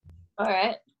All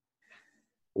right.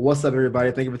 What's up,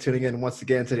 everybody? Thank you for tuning in once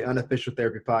again to the Unofficial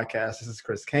Therapy Podcast. This is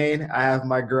Chris Kane. I have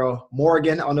my girl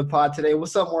Morgan on the pod today.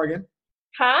 What's up, Morgan?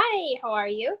 Hi, how are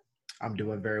you? I'm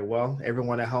doing very well.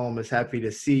 Everyone at home is happy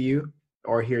to see you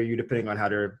or hear you, depending on how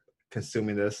they're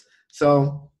consuming this.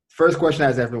 So, first question I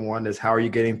ask everyone is, how are you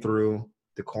getting through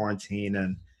the quarantine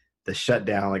and the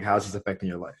shutdown? Like, how's this affecting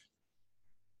your life?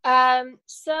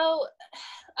 So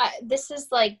this is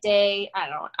like day, I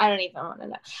don't even want to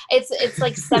know. It's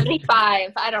like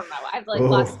 75. I don't know. I've like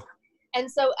lost.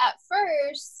 And so at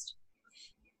first,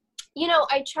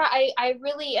 I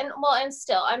really, and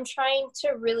still, I'm trying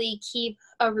to really keep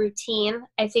a routine.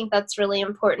 I think that's really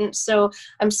important. So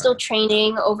I'm still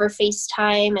training over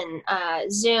FaceTime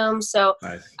and Zoom. So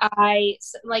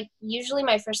Nice. usually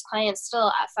my first client's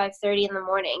still at 5:30 in the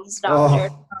morning. He's a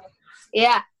doctor.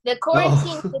 Yeah, the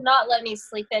quarantine did not let me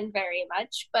sleep in very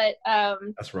much, but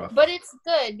that's rough. But it's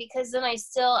good because then I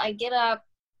get up.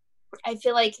 I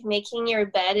feel like making your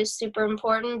bed is super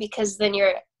important because then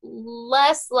you're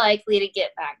less likely to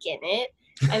get back in it.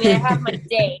 I mean, I have my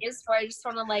days where I just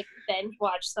want to like binge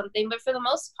watch something, but for the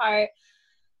most part,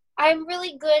 I'm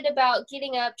really good about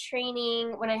getting up,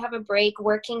 training when I have a break,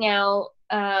 working out.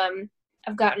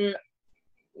 I've gotten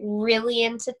really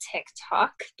into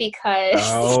TikTok because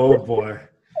oh boy.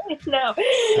 No.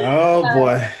 Oh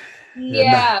boy.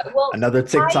 Yeah. Well, another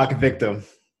TikTok victim.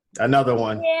 Another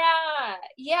one.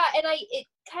 Yeah, and it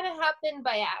kind of happened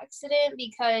by accident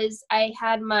because I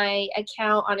had my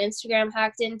account on Instagram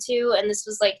hacked into, and this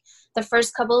was like the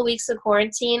first couple of weeks of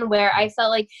quarantine where I felt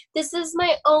like this is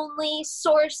my only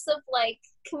source of like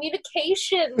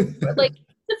communication, like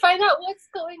to find out what's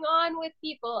going on with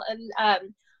people, and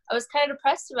I was kind of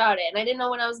depressed about it, and I didn't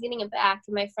know when I was getting it back.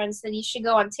 And my friend said, you should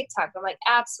go on TikTok. I'm like,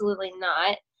 absolutely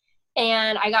not.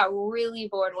 And I got really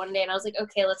bored one day, and I was like,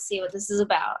 okay, let's see what this is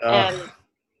about. And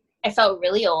I felt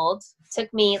really old. It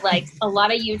took me like a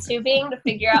lot of YouTubing to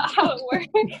figure out how it works.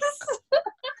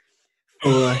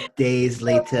 4 days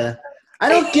later. I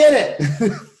don't get it.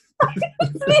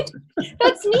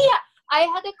 That's me. I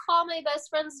had to call my best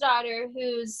friend's daughter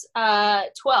who's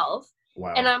 12.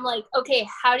 Wow. And I'm like, okay,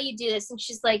 how do you do this? And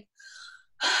she's like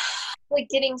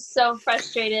getting so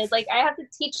frustrated. Like, I have to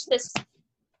teach this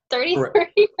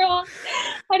 30-year-old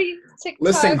how to use TikTok.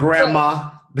 Listen,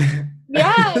 Grandma.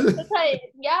 Yeah.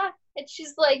 And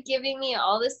she's like giving me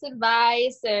all this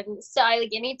advice. And so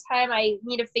anytime I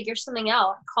need to figure something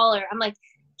out, I call her. I'm like,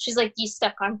 she's like, you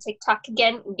stuck on TikTok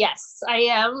again? Yes, I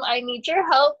am. I need your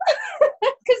help.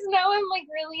 Because now I'm like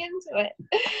really into it.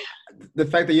 The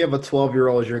fact that you have a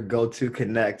 12-year-old as your go-to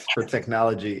connect for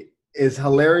technology is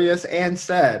hilarious and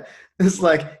sad. It's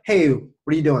like, hey, what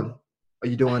are you doing? Are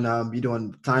you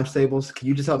doing times tables? Can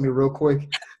you just help me real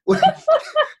quick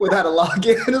without a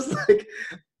login? It's like,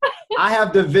 I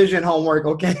have division homework.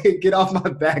 Okay, get off my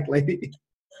back, lady.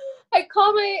 I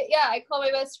call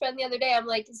my best friend the other day. I'm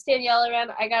like, is Danielle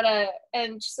around?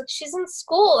 And she's like, she's in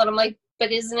school. And I'm like,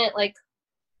 but isn't it like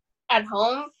at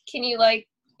home? Can you like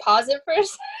pause it for a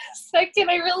second?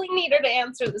 I really need her to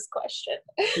answer this question.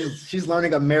 She's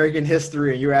learning American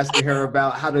history, and you're asking her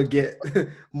about how to get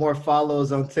more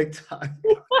follows on TikTok.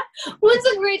 When's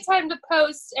a great time to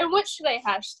post, and what should I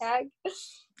hashtag?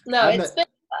 No, it's been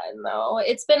fun though.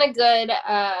 It's been a good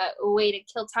way to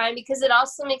kill time because it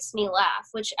also makes me laugh,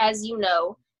 which, as you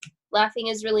know, laughing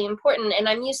is really important. And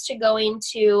I'm used to going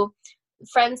to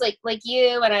friends like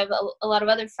you, and I have a lot of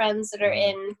other friends that are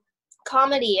in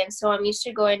comedy, and so I'm used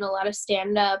to going to a lot of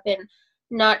stand-up and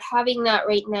not having that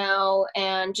right now,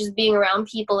 and just being around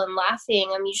people and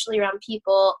laughing. I'm usually around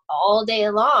people all day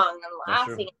long and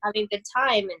laughing and having a good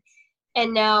time,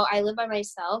 and now I live by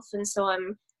myself, and so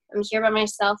I'm here by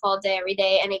myself all day every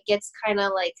day, and it gets kind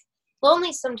of like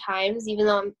lonely sometimes, even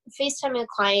though I'm FaceTiming with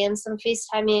clients, I'm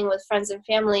FaceTiming with friends and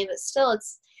family, but still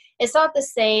it's not the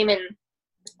same. And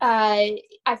I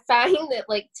find that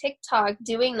like TikTok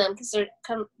doing them, because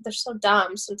they're so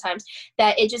dumb sometimes,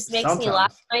 that it just makes me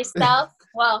laugh at myself.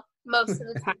 Well, most of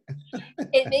the time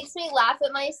it makes me laugh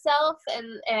at myself,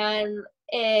 and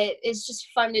it is just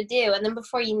fun to do. And then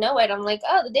before you know it, I'm like,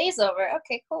 oh, the day's over.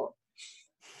 Okay, cool.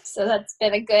 So that's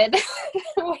been a good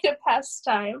way to pass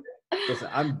time. Listen,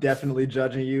 I'm definitely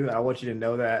judging you. I want you to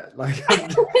know that. Like,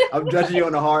 I'm judging you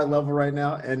on a hard level right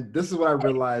now. And this is what I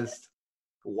realized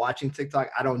watching TikTok.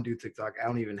 I don't do TikTok. I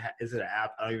don't even is it an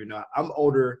app? I don't even know. I'm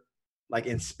older, like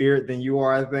in spirit, than you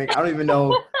are, I think. I don't even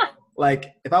know.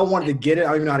 Like, if I wanted to get it, I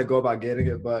don't even know how to go about getting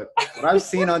it. But what I've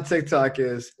seen on TikTok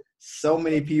is so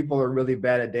many people are really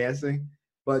bad at dancing,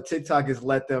 but TikTok has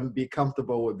let them be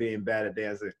comfortable with being bad at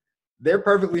dancing. They're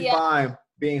perfectly fine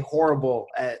being horrible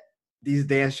at these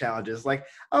dance challenges. Like,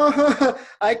 oh,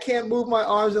 I can't move my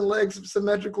arms and legs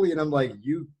symmetrically. And I'm like,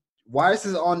 why is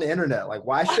this on the internet? Like,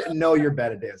 why shouldn't know you're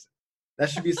bad at dancing? That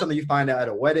should be something you find out at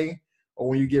a wedding or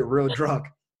when you get real drunk.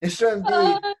 It shouldn't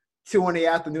be 2 in the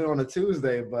afternoon on a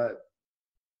Tuesday, but.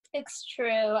 It's true.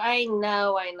 I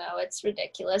know. It's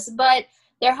ridiculous, but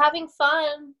they're having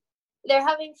fun.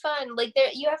 Like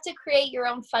you have to create your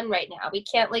own fun right now. We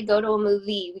can't like go to a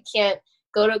movie. We can't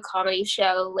go to a comedy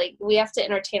show. Like we have to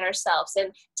entertain ourselves,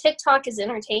 and TikTok is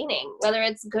entertaining, whether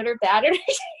it's good or bad entertainment.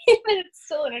 It's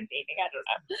still entertaining. I don't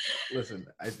know. Listen,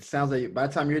 it sounds like by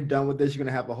the time you're done with this, you're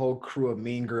gonna have a whole crew of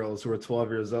mean girls who are 12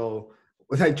 years old,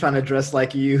 like trying to dress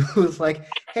like you. It's like,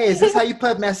 hey, is this how you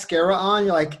put mascara on?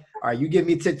 You're like, all right, you give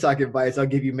me TikTok advice, I'll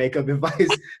give you makeup advice.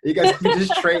 You guys can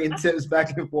just trading tips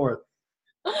back and forth.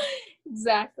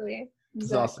 Exactly.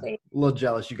 It's awesome. A little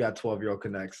jealous you got 12-year-old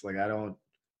connects. Like I don't.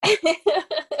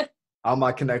 All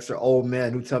my connects are old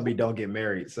men who tell me don't get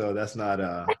married. So that's not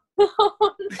Oh,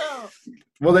 no.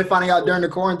 Well, they're finding out during the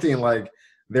quarantine, like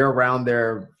they're around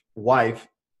their wife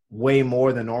way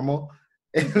more than normal.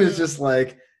 And it's just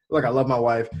like, look, I love my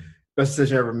wife. Best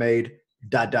decision ever made. ...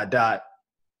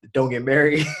 Don't get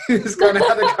married. It's kind of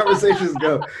how the conversations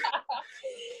go.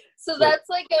 So that's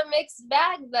like a mixed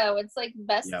bag, though. It's like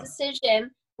best decision,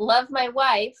 love my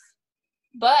wife,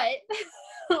 but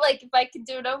like if I could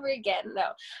do it over again, no.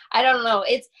 I don't know.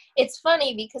 It's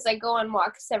funny because I go on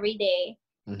walks every day,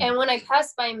 and when I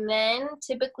pass by men,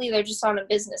 typically they're just on a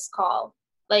business call.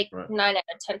 Like 9 out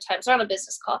of 10 times they're on a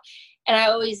business call, and I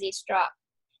always eavesdrop.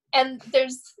 And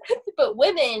but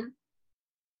women,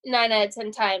 9 out of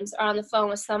 10 times are on the phone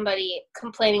with somebody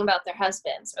complaining about their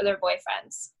husbands or their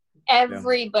boyfriends.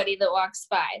 Everybody that walks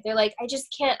by, they're like, I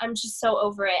just can't, I'm just so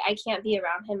over it. I can't be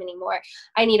around him anymore.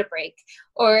 I need a break.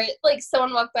 Or like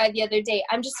someone walked by the other day,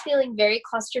 I'm just feeling very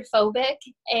claustrophobic,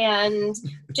 and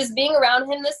just being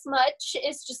around him this much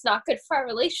is just not good for our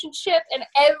relationship. And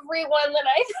everyone that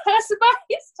I pass by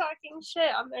is talking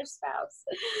shit on their spouse.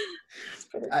 It's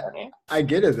pretty funny. I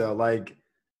get it though. Like,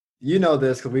 you know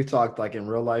this because we've talked like in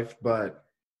real life, but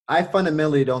I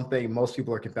fundamentally don't think most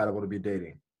people are compatible to be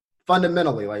dating.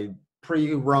 Fundamentally, like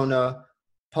pre-Rona,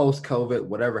 post-COVID,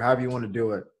 whatever, however you want to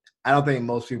do it, I don't think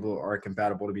most people are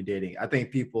compatible to be dating. I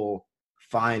think people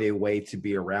find a way to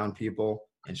be around people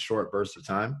in short bursts of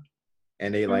time,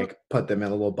 and they like put them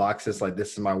in little boxes like,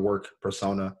 this is my work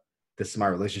persona, this is my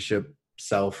relationship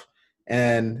self.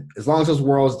 And as long as those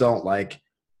worlds don't like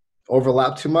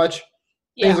overlap too much,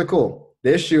 things are cool.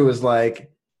 The issue is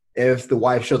like if the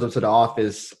wife shows up to the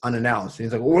office unannounced and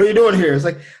he's like, well, what are you doing here? It's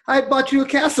like, I bought you a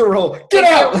casserole. Get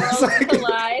out.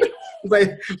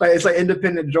 It's like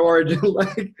Independent George.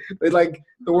 like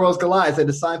the worlds collide. It's like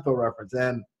the Seinfeld reference.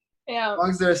 And as long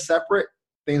as they're separate,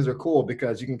 things are cool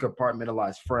because you can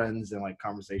compartmentalize friends and like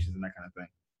conversations and that kind of thing.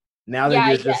 Now that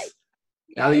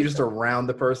you're just around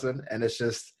the person and it's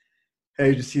just, hey,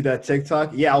 did you see that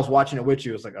TikTok? Yeah, I was watching it with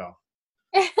you. It's like, oh.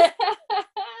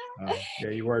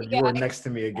 You were next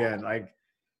to me again. Like,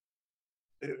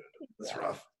 it's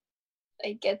rough.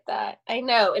 I get that. I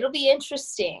know. It'll be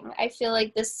interesting. I feel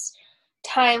like this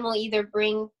time will either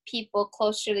bring people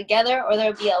closer together or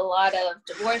there'll be a lot of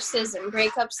divorces and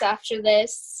breakups after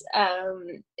this.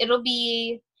 It'll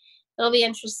be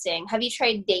interesting. Have you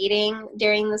tried dating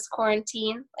during this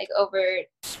quarantine, like over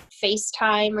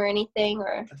FaceTime or anything?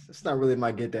 Or it's not really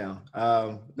my get down.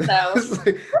 No. Here's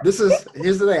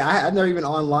the thing. I've never even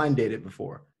online dated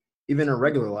before, even in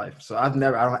regular life. So I've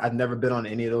never been on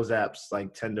any of those apps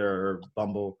like Tinder or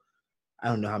Bumble. I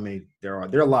don't know how many there are.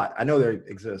 There are a lot. I know they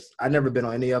exist. I've never been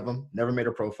on any of them. Never made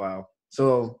a profile.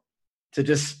 So to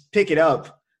just pick it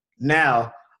up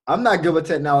now, I'm not good with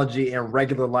technology in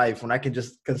regular life when I can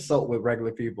just consult with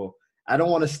regular people. I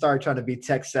don't want to start trying to be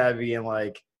tech savvy and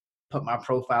like put my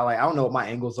profile. Like, I don't know what my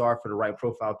angles are for the right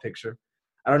profile picture.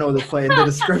 I don't know what to put in the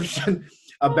description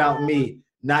about me.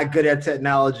 Not good at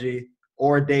technology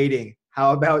or dating.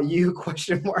 How about you? ?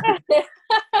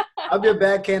 I'll be a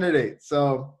bad candidate.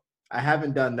 So I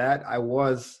haven't done that. I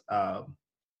was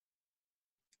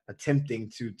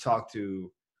attempting to talk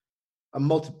to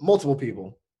multiple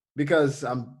people, because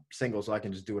I'm single, so I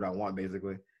can just do what I want,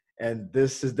 basically. And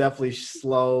this has definitely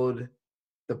slowed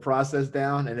the process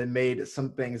down, and it made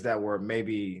some things that were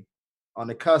maybe on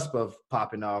the cusp of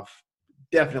popping off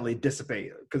definitely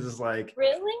dissipate. Because it's like,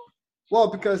 really? Well,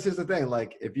 because here's the thing.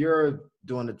 Like, if you're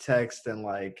doing the text and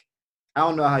like, I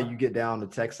don't know how you get down the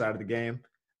text side of the game.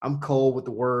 I'm cold with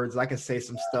the words. I can say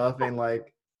some stuff and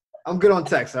like, I'm good on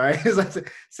text, all right?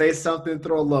 Like, say something,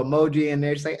 throw a little emoji in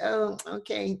there, say, oh,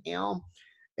 okay,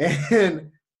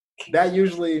 And that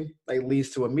usually like leads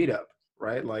to a meetup,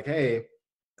 right? Like, hey,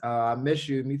 I miss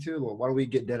you. Me too. Well, why don't we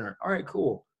get dinner? All right,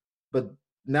 cool. But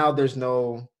now there's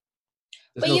no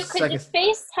you could do second.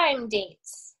 FaceTime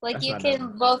dates. Like That's you not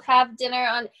can both have dinner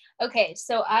on. Okay,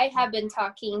 so I have been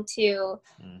talking to,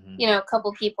 a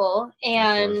couple people,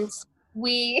 and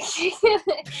we.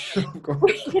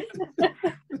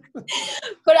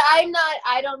 But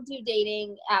I don't do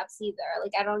dating apps either.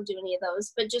 Like I don't do any of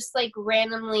those. But just like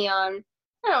randomly on,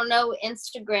 I don't know,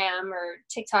 Instagram or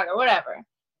TikTok or whatever.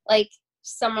 Like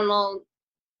someone will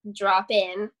drop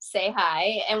in, say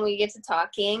hi, and we get to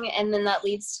talking, and then that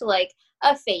leads to like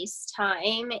a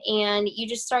FaceTime, and you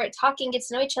just start talking, get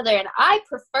to know each other, and I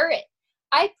prefer it.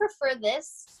 I prefer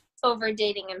this over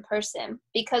dating in person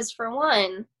because, for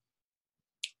one,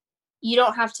 you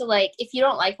don't have to, like, if you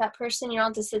don't like that person, you don't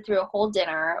have to sit through a whole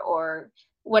dinner or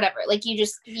whatever. Like, you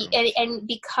just, and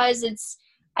because it's,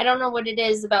 I don't know what it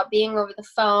is about being over the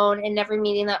phone and never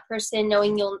meeting that person,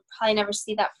 knowing you'll probably never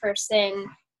see that person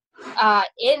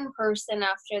in person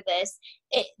after this.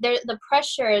 The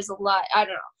pressure is a lot. I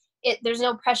don't know. There's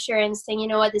no pressure in saying, you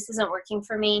know what, this isn't working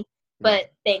for me,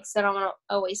 but thanks, I don't want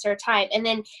to waste our time. And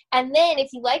then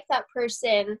if you like that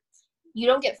person, you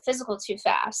don't get physical too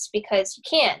fast because you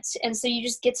can't. And so you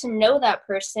just get to know that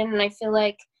person. And I feel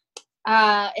like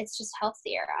it's just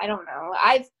healthier. I don't know.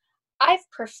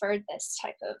 I've preferred this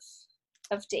type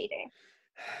of dating.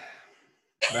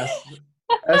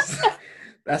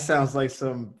 That sounds like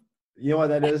some, you know what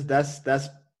that is? That's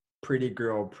pretty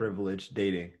girl privilege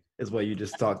dating is what you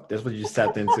just talked. That's what you just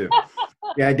tapped into.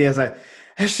 The idea is like,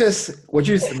 it's just what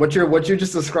you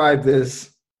just described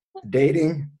is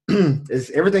dating is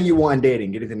everything you want in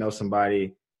dating, getting to know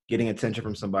somebody, getting attention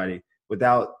from somebody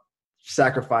without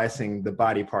sacrificing the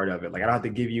body part of it. Like I don't have to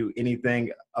give you anything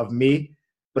of me,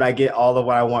 but I get all of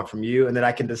what I want from you. And then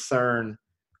I can discern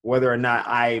whether or not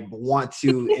I want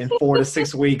to, in 4 to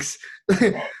 6 weeks,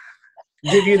 give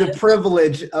you the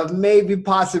privilege of maybe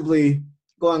possibly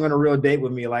going on a real date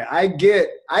with me. Like I get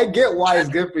why it's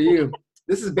good for you.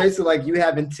 This is basically like you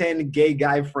having 10 gay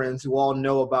guy friends who all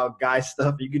know about guy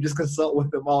stuff. You can just consult with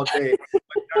them all day. But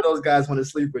none of those guys want to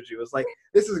sleep with you. It's like,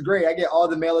 this is great. I get all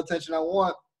the male attention I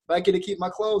want, but I get to keep my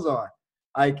clothes on.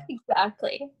 Like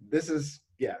exactly. This is,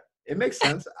 yeah, it makes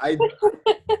sense. I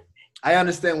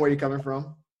understand where you're coming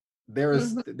from.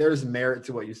 There's merit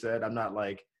to what you said. I'm not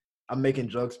like, I'm making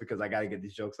jokes because I got to get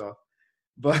these jokes off.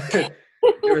 But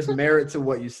there's merit to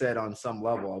what you said on some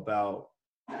level about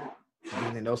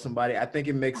getting to know somebody. I think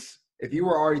it makes, if you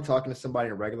were already talking to somebody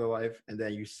in regular life and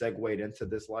then you segued into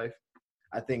this life,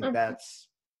 I think that's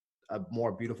a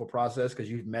more beautiful process because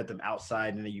you've met them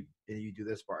outside and then you do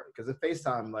this part. Because at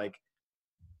FaceTime, like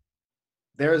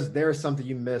there's something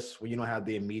you miss when you don't have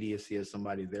the immediacy of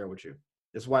somebody there with you.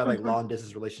 That's why like long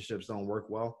distance relationships don't work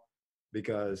well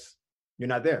because you're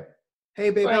not there. Hey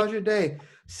babe, right. How's your day?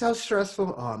 So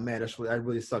stressful. Oh man, that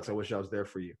really sucks. I wish I was there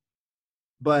for you.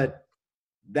 But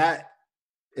that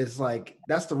is like,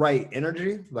 that's the right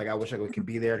energy. Like I wish I could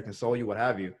be there to console you, what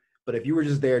have you. But if you were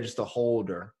just there just to hold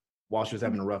her while she was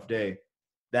having a rough day,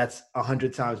 that's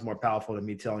 100 times more powerful than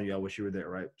me telling you I wish you were there,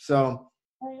 right? So,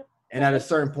 and at a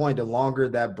certain point, the longer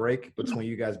that break between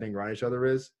you guys being around each other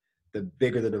is, the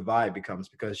bigger the divide becomes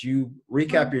because you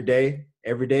recap your day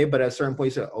every day, but at a certain point,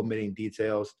 you start omitting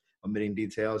details, and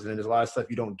then there's a lot of stuff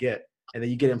you don't get. And then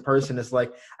you get in person, it's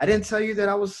like, I didn't tell you that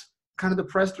I was kind of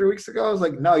depressed 3 weeks ago. I was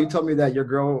like, no, you told me that your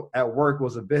girl at work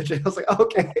was a bitch. And I was like,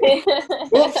 okay,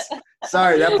 whoops,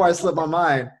 sorry, that part slipped my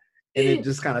mind. And it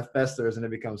just kind of festers and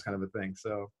it becomes kind of a thing.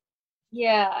 So,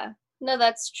 yeah, no,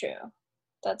 that's true.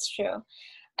 That's true.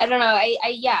 I don't know.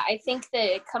 I think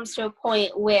that it comes to a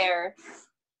point where,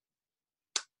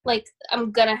 like,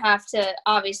 I'm gonna have to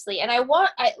obviously, and I would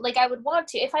want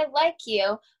to, if I like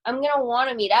you, I'm gonna want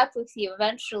to meet up with you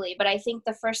eventually. But I think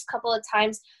the first couple of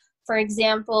times, for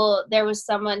example, there was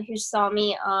someone who saw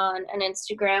me on an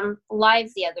Instagram live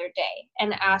the other day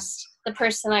and asked the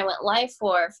person I went live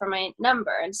for my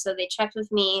number. And so they checked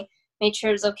with me, made sure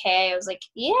it was okay. I was like,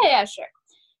 yeah, sure.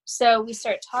 So we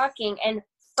start talking, and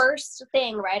first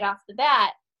thing right off the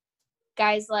bat,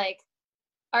 guy's like,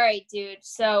 all right, dude,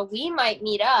 so we might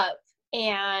meet up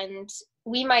and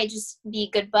we might just be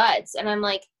good buds. And I'm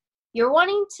like, you're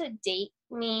wanting to date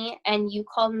me and you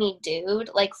called me dude,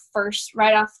 like first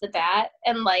right off the bat,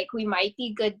 and like we might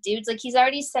be good dudes. Like he's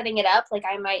already setting it up like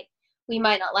we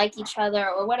might not like each other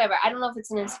or whatever. I don't know if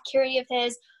it's an insecurity of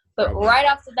his, but right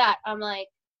off the bat I'm like,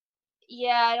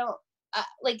 yeah, I don't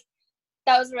like,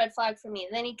 that was a red flag for me.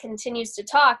 And then he continues to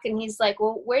talk and he's like,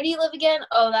 well, where do you live again?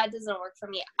 Oh, that doesn't work for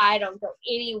me. I don't go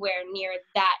anywhere near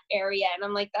that area. And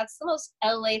I'm like, that's the most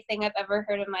LA thing I've ever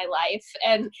heard in my life.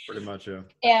 And pretty much, yeah.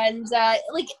 And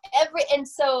and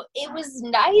so it was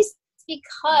nice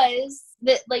because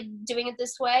that, like, doing it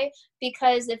this way,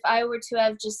 because if I were to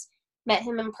have just met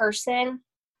him in person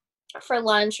for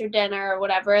lunch or dinner or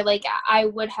whatever, like, I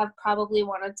would have probably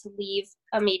wanted to leave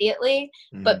immediately,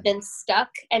 but been stuck.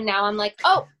 And now I'm like,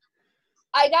 oh,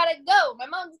 I gotta go. My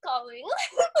mom's calling.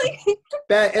 Like,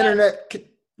 bad internet.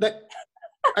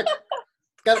 I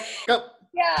gotta go.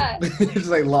 Yeah. Just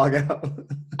like log out.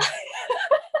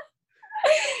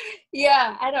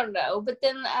 Yeah, I don't know. But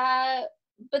then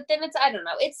it's, I don't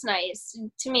know. It's nice.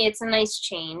 To me, it's a nice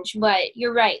change. But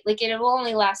you're right. Like, it will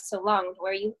only last so long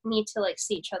where you need to, like,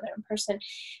 see each other in person.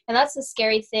 And that's the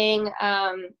scary thing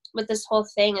with this whole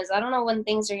thing is I don't know when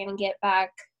things are going to get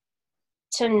back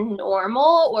to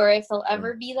normal or if they'll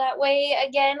ever be that way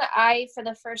again. I, for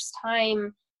the first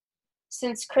time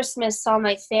since Christmas, saw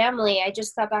my family. I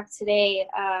just got back today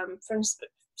from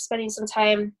spending some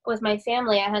time with my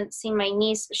family. I hadn't seen my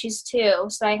niece, but she's 2,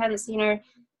 so I hadn't seen her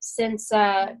since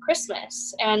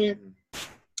Christmas, and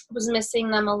was missing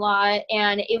them a lot.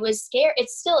 And it was scary.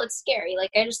 It's scary.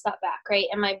 Like, I just got back, right?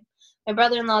 And my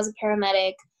brother-in-law is a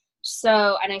paramedic,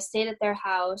 so, and I stayed at their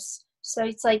house. So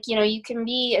it's like, you know, you can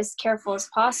be as careful as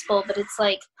possible, but it's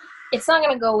like, it's not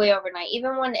going to go away overnight.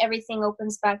 Even when everything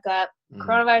opens back up,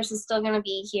 coronavirus is still going to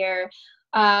be here.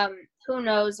 Who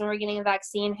knows when we're getting a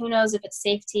vaccine? Who knows if it's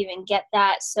safe to even get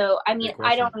that? So, I mean,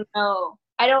 I don't know.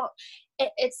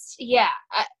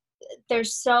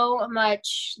 There's so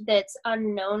much that's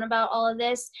unknown about all of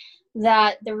this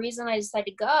that the reason I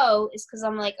decided to go is because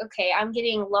I'm like, okay, I'm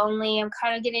getting lonely. I'm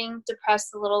kind of getting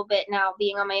depressed a little bit now,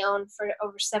 being on my own for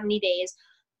over 70 days,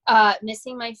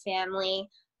 missing my family.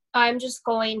 I'm just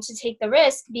going to take the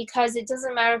risk because it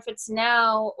doesn't matter if it's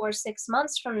now or 6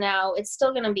 months from now, it's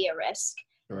still going to be a risk.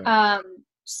 Right.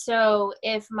 So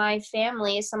if my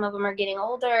family, some of them are getting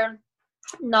older,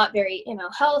 not very,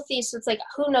 healthy. So it's like,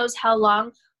 who knows how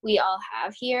long we all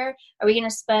have here? Are we going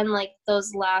to spend like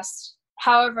those last,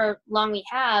 however long we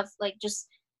have, like just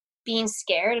being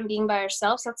scared and being by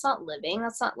ourselves? That's not living.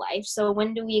 That's not life. So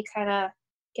when do we kind of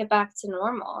get back to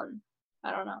normal? And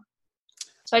I don't know.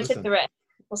 So I took the risk.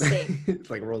 We'll see. It's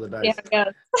like roll the dice. Yeah, I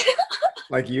guess.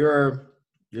 Like you're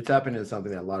tapping into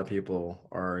something that a lot of people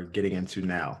are getting into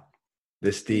now.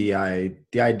 The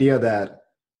idea that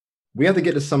we have to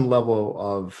get to some level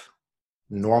of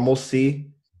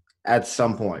normalcy at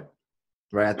some point,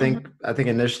 right? I think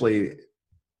initially,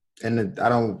 and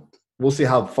we'll see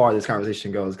how far this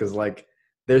conversation goes, because like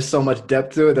there's so much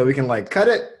depth to it that we can like cut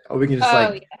it, or we can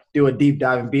just do a deep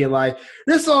dive and be like,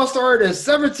 this all started in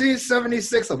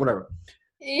 1776 or whatever.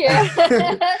 Yeah.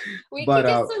 We could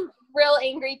get some real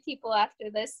angry people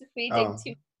after this if we dig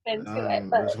too into it.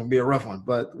 But it's going to be a rough one,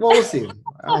 but we'll see.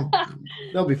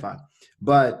 They'll be fine.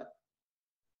 But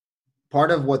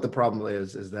part of what the problem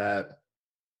is that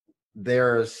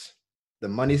there's the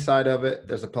money side of it,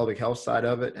 there's the public health side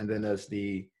of it, and then there's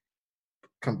the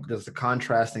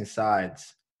contrasting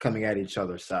sides coming at each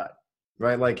other's side,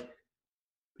 right? Like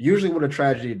usually what a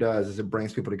tragedy does is it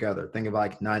brings people together. Think of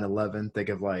like 9/11, think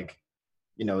of like,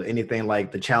 anything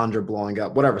like the Challenger blowing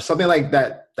up, whatever, something like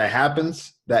that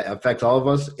happens that affects all of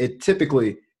us. It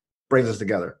typically brings us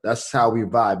together. That's how we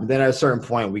vibe. And then at a certain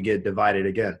point, we get divided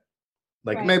again.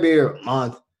 Like maybe a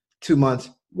month, 2 months,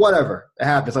 whatever. It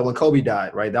happens. Like when Kobe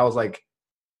died, right? That was like,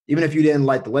 even if you didn't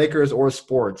like the Lakers or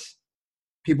sports,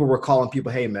 people were calling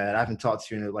people, hey, man, I haven't talked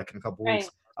to you in a couple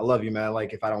weeks. I love you, man.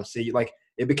 Like if I don't see you, like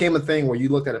it became a thing where you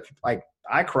looked at it, like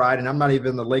I cried, and I'm not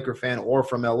even the Laker fan or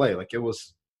from LA. Like it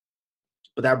was,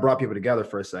 but that brought people together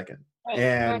for a second.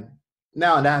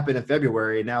 Now that happened in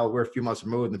February. Now we're a few months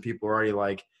removed and people are already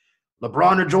like,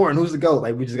 LeBron or Jordan, who's the GOAT?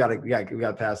 Like we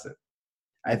got past it.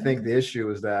 I think the issue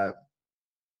is that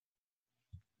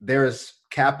there's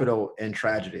capital in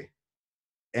tragedy,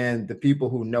 and the people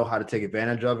who know how to take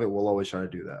advantage of it will always try to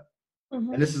do that.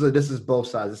 And this is both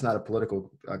sides. It's not a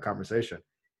political conversation.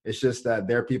 It's just that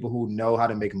there are people who know how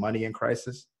to make money in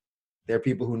crisis. There are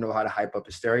people who know how to hype up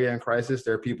hysteria in crisis.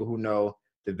 There are people who know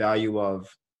the value of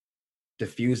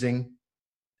diffusing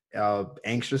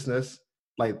anxiousness.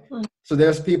 So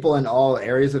there's people in all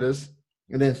areas of this.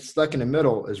 And then stuck in the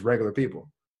middle is regular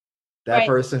people. That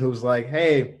person who's like,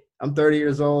 hey, I'm 30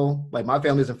 years old. Like my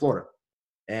family's in Florida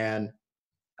and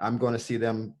I'm going to see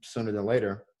them sooner than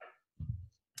later.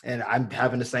 And I'm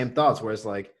having the same thoughts where it's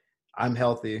like, I'm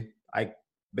healthy. I've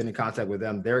been in contact with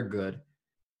them. They're good.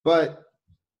 But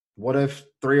what if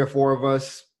 3 or 4 of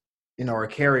us, are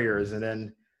carriers, and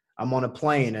then I'm on a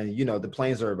plane, and the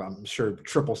planes are, I'm sure,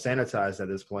 triple sanitized at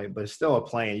this point, but it's still a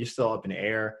plane. You're still up in the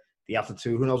air. The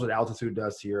altitude, who knows what altitude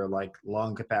does to your like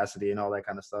lung capacity and all that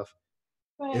kind of stuff.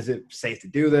 Right. Is it safe to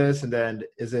do this? And then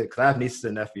because I have nieces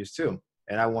and nephews too,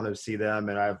 and I want to see them,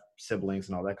 and I have siblings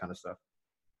and all that kind of stuff.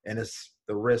 And it's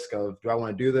the risk of, do I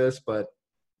want to do this? But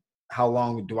how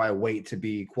long do I wait to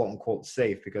be quote unquote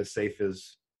safe? Because safe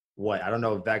is what? I don't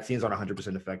know if vaccines aren't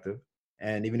 100% effective.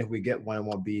 And even if we get one, it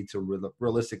won't be to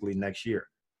realistically next year.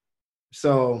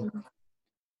 So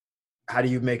how do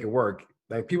you make it work?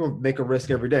 Like, people make a risk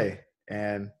every day,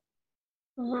 and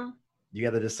you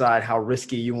got to decide how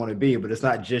risky you want to be, but it's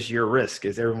not just your risk,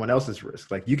 it's everyone else's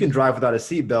risk. Like, you can drive without a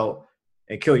seatbelt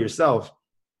and kill yourself,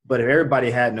 but if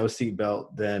everybody had no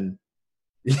seatbelt, then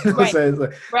what I'm saying?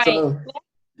 Like, so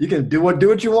you can do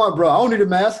what you want, bro. I don't need a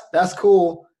mask. That's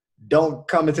cool. Don't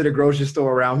come into the grocery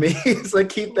store around me. It's like,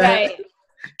 keep that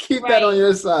that on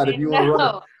your side if you want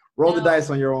to roll the dice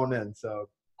on your own end. So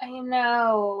I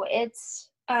know it's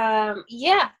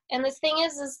yeah. And the thing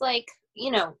is like,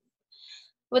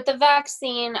 with the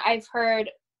vaccine, I've heard,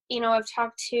 I've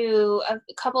talked to a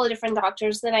couple of different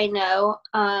doctors that I know,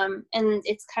 and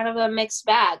it's kind of a mixed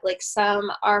bag. Like,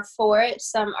 some are for it,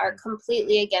 some are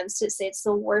completely against it, say it's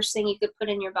the worst thing you could put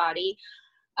in your body.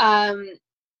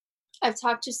 I've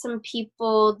talked to some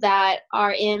people that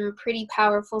are in pretty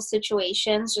powerful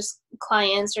situations, just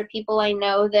clients or people I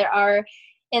know that are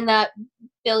in that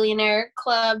billionaire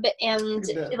club, and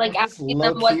like asking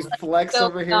them what's flex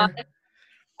over here.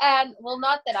 And well,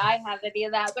 not that I have any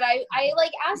of that, but I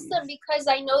like ask them because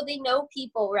I know they know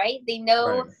people, right? They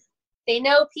know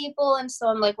people, and so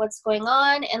I'm like, what's going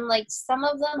on? And like, some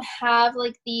of them have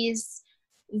like these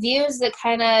views that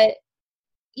kind of,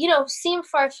 seem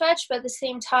far-fetched, but at the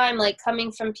same time, like,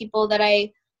 coming from people that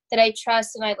I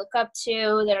trust and I look up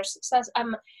to, that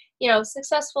are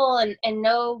successful and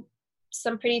know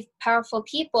some pretty powerful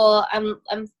people. I'm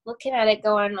looking at it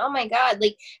going, oh my God,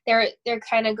 like, they're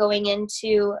kind of going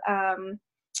into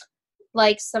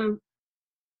like some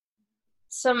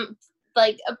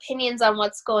like opinions on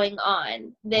what's going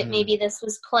on, that maybe this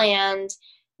was planned,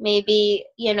 maybe,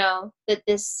 that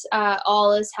this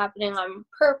all is happening on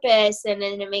purpose. And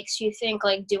then it makes you think,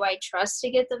 like, do I trust to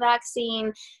get the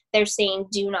vaccine? They're saying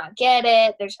do not get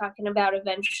it. They're talking about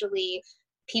eventually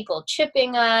people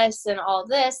chipping us and all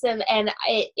this. And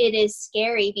it is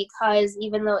scary, because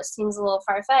even though it seems a little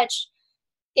far-fetched,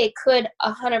 it could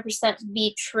 100%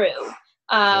 be true.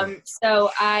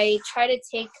 So I try to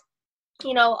take,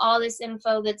 all this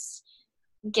info that's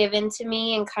given to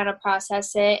me and kind of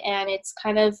process it, and it's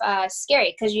kind of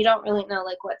scary because you don't really know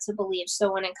like what to believe.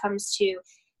 So when it comes to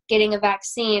getting a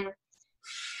vaccine,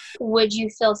 would you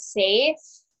feel safe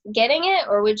getting it,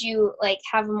 or would you like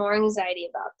have more anxiety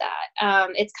about that?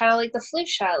 It's kind of like the flu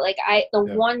shot. Like,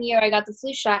 1 year I got the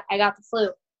flu shot, I got the flu,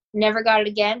 never got it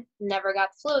again, never got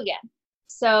the flu again.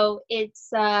 So it's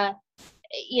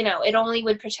it only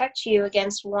would protect you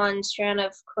against one strand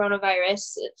of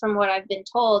coronavirus, from what I've been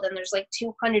told, and there's like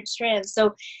 200 strands.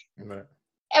 So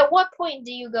at what point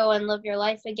do you go and live your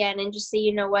life again and just say,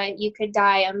 you know what, you could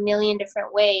die a million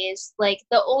different ways? Like,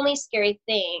 the only scary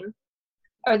thing,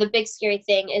 or the big scary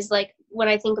thing, is like, when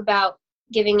I think about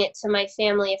giving it to my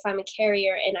family, if I'm a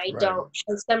carrier and I don't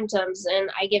show symptoms, and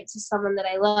I give it to someone that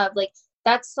I love, like,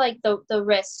 that's like the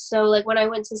risk. So like, when I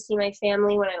went to see my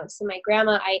family, when I went to see my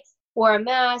grandma, I wore a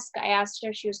mask. I asked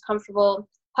her if she was comfortable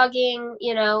hugging,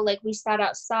 like, we sat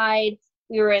outside.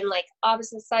 We were in like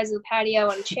opposite sides of the patio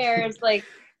on chairs, like,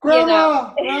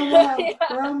 grandma.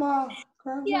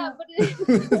 Yeah,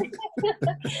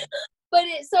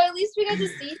 so at least we got to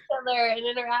see each other and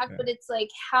interact. But it's like,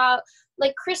 how,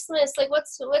 like, Christmas, like,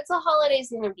 what's the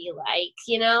holidays gonna be like?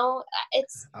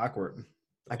 It's awkward.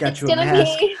 I got you a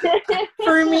mask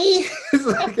for me. They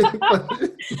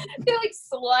like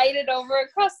slide it over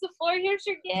across the floor. Here's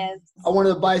your gift. I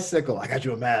wanted a bicycle. I got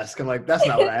you a mask. I'm like, that's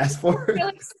not what I asked for. You're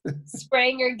like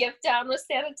spraying your gift down with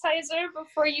sanitizer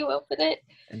before you open it.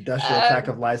 Industrial pack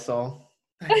of Lysol.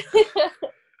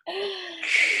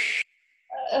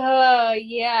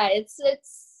 Yeah, it's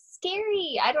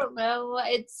scary. I don't know.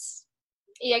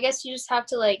 I guess you just have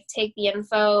to like take the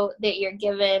info that you're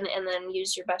given and then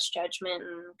use your best judgment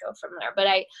and go from there. But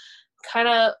I kind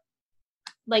of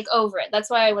like over it. That's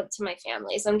why I went to my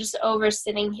family's. I'm just over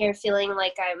sitting here feeling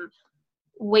like I'm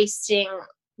wasting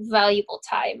valuable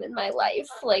time in my life,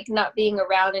 like not being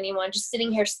around anyone, just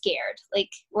sitting here scared. Like,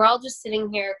 we're all just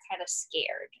sitting here kind of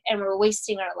scared, and we're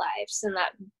wasting our lives, and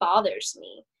that bothers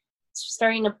me. It's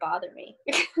starting to bother me.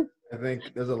 I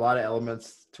think there's a lot of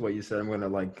elements to what you said. I'm going to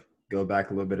like go back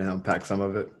a little bit and unpack some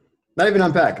of it. Not even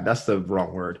unpack. That's the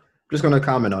wrong word. I'm just going to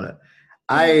comment on it.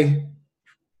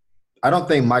 I don't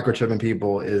think microchipping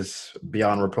people is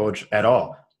beyond reproach at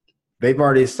all. They've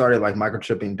already started like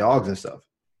microchipping dogs and stuff.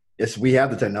 We have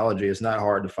the technology. It's not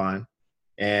hard to find.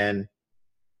 And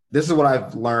this is what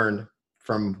I've learned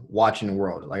from watching the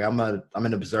world. Like I'm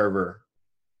an observer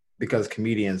because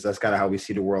comedians, that's kind of how we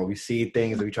see the world. We see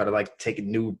things and we try to like take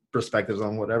new perspectives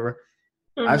on whatever.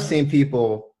 Mm-hmm. I've seen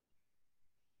people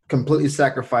completely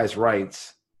sacrifice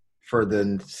rights for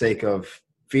the sake of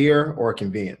fear or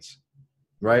convenience,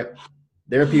 right?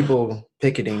 There are people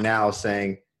picketing now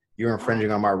saying you're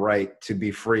infringing on my right to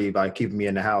be free by keeping me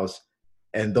in the house.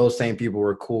 And those same people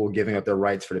were cool giving up their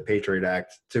rights for the Patriot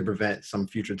Act to prevent some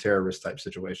future terrorist type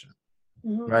situation,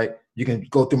 right? You can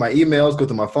go through my emails, go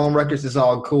through my phone records. It's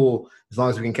all cool as long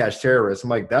as we can catch terrorists. I'm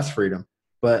like, that's freedom.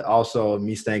 But also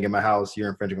me staying in my house, you're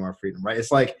infringing on my freedom, right?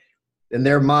 It's like in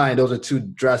their mind, those are two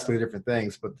drastically different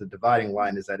things. But the dividing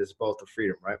line is that it's both a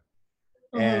freedom, right?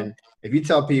 And if you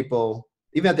tell people,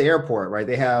 even at the airport, right,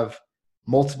 they have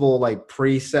multiple like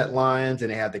preset lines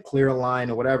and they have the clear line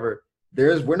or whatever.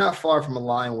 We're not far from a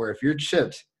line where if you're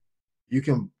chipped, you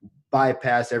can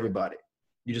bypass everybody.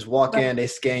 You just walk in, they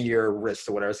scan your wrist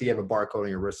or whatever. So you have a barcode on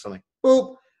your wrist, something.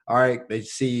 Boop. All right. They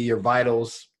see your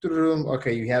vitals.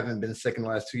 Okay, you haven't been sick in the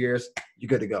last 2 years. You're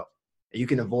good to go. And you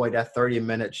can avoid that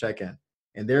 30-minute check-in.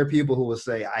 And there are people who will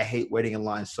say, I hate waiting in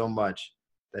line so much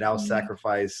that I'll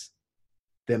sacrifice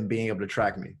them being able to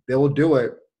track me. They will do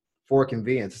it for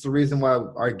convenience. It's the reason why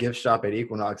our gift shop at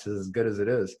Equinox is as good as it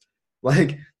is.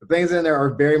 Like the things in there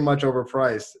are very much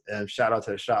overpriced, and shout out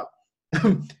to the shop.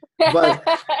 but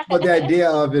the idea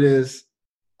of it is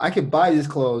I could buy these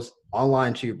clothes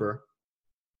online cheaper.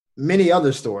 Many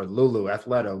other stores, Lulu,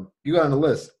 Athleto, you got on the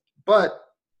list, but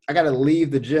I got to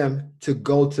leave the gym to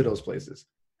go to those places.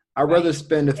 I'd rather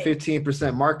spend a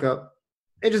 15% markup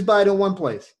and just buy it in one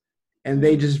place. And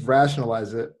they just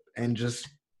rationalize it and just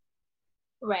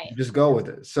go with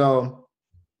it. So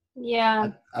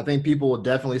yeah, I think people will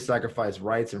definitely sacrifice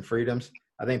rights and freedoms.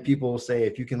 I think people will say,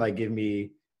 if you can like give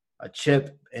me a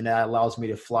chip and that allows me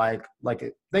to fly,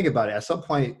 like think about it. At some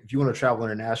point, if you want to travel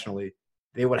internationally,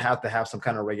 they would have to have some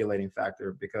kind of regulating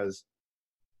factor because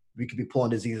we could be pulling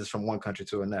diseases from one country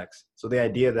to the next. So the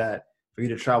idea that for you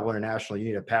to travel internationally, you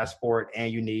need a passport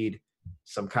and you need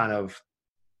some kind of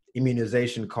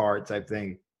immunization card type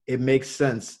thing. It makes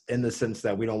sense in the sense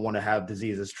that we don't want to have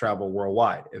diseases travel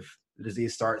worldwide. If the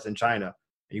disease starts in China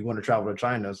and you want to travel to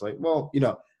China, it's like, well,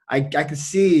 I could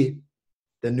see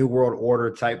the New World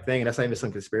Order type thing. And that's not even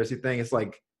some conspiracy thing. It's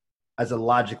like, as a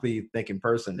logically thinking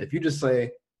person, if you just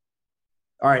say,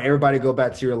 all right, everybody go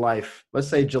back to your life. Let's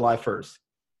say July 1st.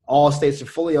 All states are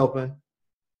fully open,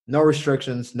 no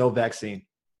restrictions, no vaccine.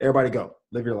 Everybody go,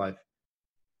 live your life.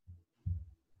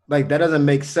 Like, that doesn't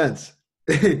make sense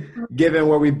given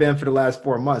where we've been for the last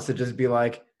 4 months to just be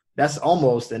like, that's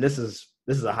almost, and this is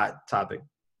a hot topic.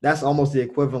 That's almost the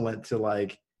equivalent to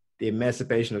like the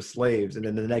emancipation of slaves. And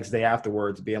then the next day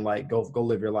afterwards being like, go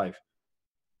live your life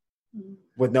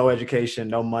with no education,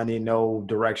 no money, no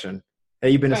direction.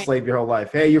 Hey, you've been a slave your whole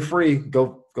life. Hey, you're free.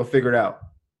 Go figure it out.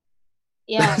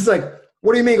 Yeah. It's like,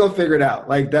 what do you mean go figure it out?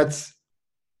 Like that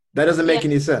doesn't make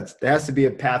any sense. There has to be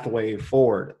a pathway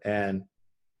forward, and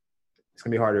it's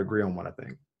gonna be hard to agree on one, I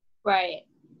think. Right.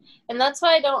 And that's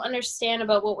why I don't understand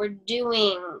about what we're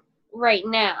doing right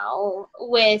now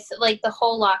with like the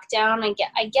whole lockdown.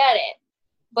 I get it,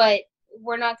 but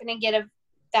we're not going to get a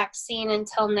vaccine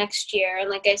until next year. And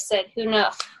like I said, who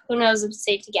knows if it's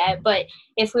safe to get, but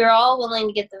if we're all willing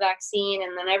to get the vaccine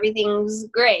and then everything's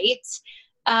great,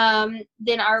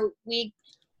 then are we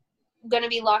going to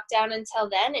be locked down until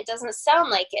then? It doesn't sound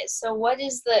like it. So what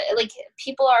is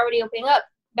people are already opening up.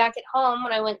 Back at home,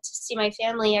 when I went to see my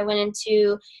family, I went in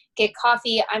to get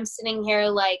coffee. I'm sitting here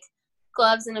like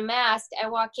gloves and a mask. I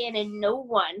walk in and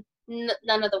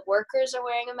none of the workers are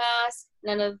wearing a mask.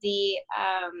 None of the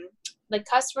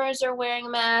customers are wearing a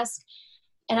mask.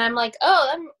 And I'm like, oh,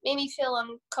 that made me feel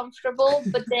uncomfortable.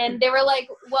 But then they were like,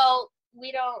 well,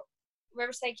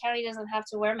 Riverside County doesn't have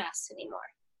to wear masks anymore.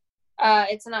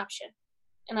 It's an option.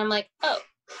 And I'm like, oh,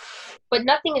 but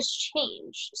nothing has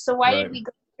changed. So why did we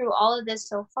go through all of this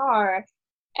so far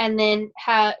and then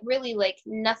really like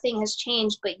nothing has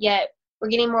changed, but yet we're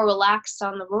getting more relaxed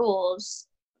on the rules?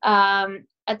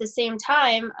 At the same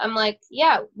time, I'm like,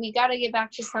 yeah, we got to get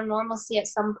back to some normalcy at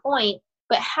some point,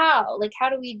 but how? Like, how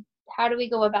do we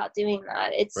go about doing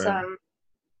that?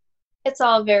 It's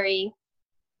all very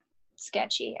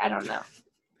sketchy. I don't know.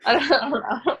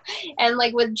 And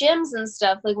like with gyms and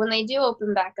stuff, like when they do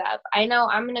open back up, I know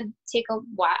I'm going to take a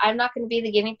while. I'm not going to be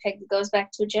the guinea pig that goes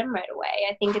back to a gym right away.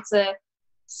 I think it's a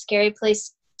scary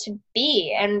place to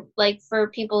be. And like for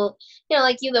people, you know,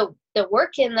 like you that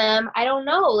work in them, I don't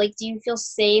know, like, do you feel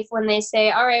safe when they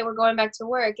say, all right, we're going back to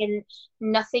work and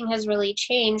nothing has really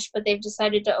changed, but they've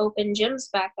decided to open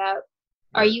gyms back up?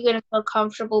 Are you going to feel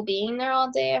comfortable being there all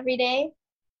day, every day?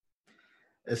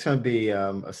 It's going to be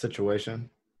a situation.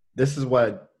 This is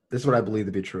what I believe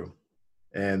to be true.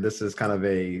 And this is kind of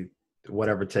a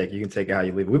whatever take. You can take it how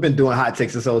you leave it. We've been doing hot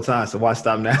takes this whole time, so why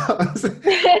stop now? Push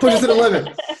it to the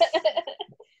limit.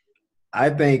 I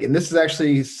think, and this is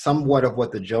actually somewhat of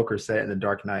what the Joker said in The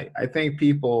Dark Knight. I think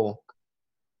we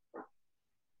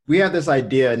have this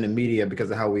idea in the media because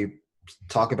of how we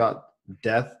talk about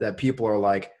death that people are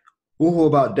like, woo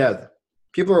about death.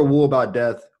 People are woo about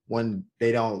death when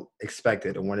they don't expect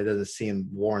it and when it doesn't seem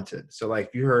warranted. So like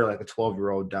if you heard like a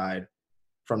 12-year-old died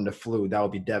from the flu, that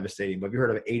would be devastating. But if you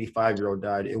heard of an 85-year-old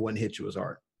died, it wouldn't hit you as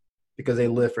hard because they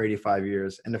lived for 85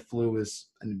 years and the flu is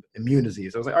an immune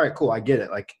disease. I was like, all right, cool, I get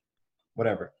it. Like,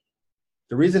 whatever.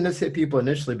 The reason this hit people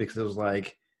initially because it was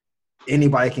like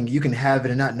you can have it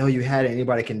and not know you had it.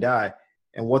 Anybody can die.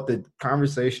 And what the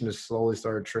conversation has slowly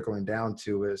started trickling down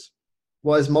to is,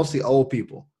 well, it's mostly old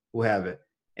people who have it.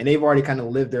 And they've already kind of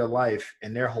lived their life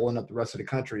and they're holding up the rest of the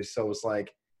country. So it's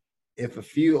like, if a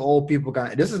few old people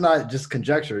this is not just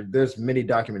conjecture. There's many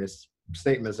documented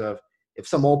statements of if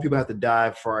some old people have to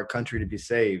die for our country to be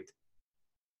saved,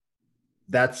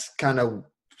 that's kind of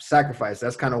sacrifice.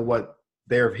 That's kind of what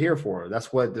they're here for.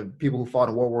 That's what the people who fought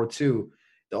in World War II,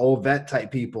 the old vet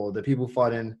type people, the people who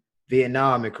fought in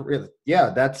Vietnam and Korea.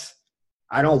 Yeah,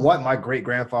 I don't want my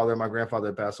great-grandfather or my grandfather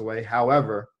to pass away.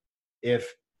 However,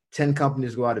 if 10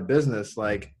 companies go out of business,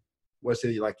 like what's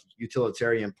the like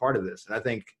utilitarian part of this? And I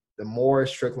think the more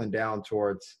it's trickling down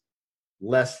towards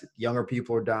less younger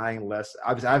people are dying, less.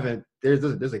 Obviously,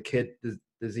 there's a kid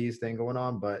disease thing going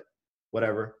on, but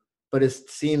whatever. But it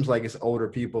seems like it's older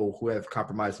people who have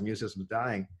compromised immune systems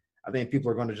dying. I think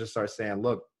people are going to just start saying,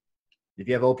 look, if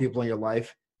you have old people in your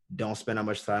life, don't spend that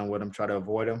much time with them. Try to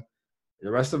avoid them.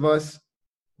 The rest of us,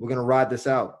 we're going to ride this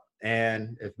out.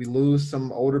 And if we lose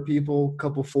some older people, a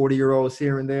couple 40-year-olds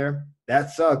here and there,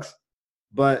 that sucks.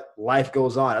 But life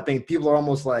goes on. I think people are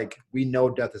almost like, we know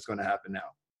death is going to happen now.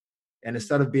 And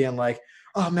instead of being like,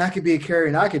 oh, man, I could be a carrier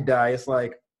and I could die, it's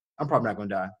like, I'm probably not going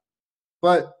to die.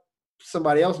 But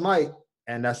somebody else might,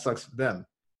 and that sucks for them.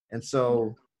 And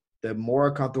so the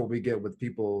more comfortable we get with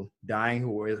people dying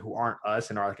who aren't us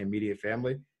and our like immediate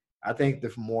family, I think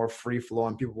the more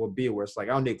free-flowing people will be, where it's like,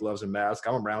 I don't need gloves and masks.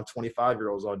 I'm around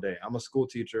 25-year-olds all day. I'm a school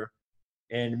teacher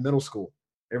in middle school.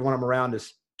 Everyone I'm around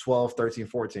is 12, 13,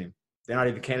 14. They're not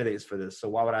even candidates for this. So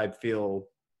why would I feel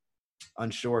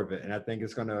unsure of it? And I think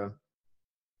it's going to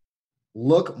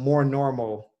look more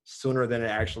normal sooner than it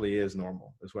actually is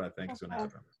normal, is what I think is going to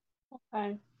happen.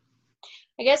 Okay.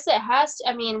 I guess it has to,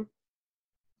 I mean,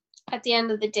 at the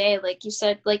end of the day, like you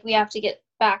said, like we have to get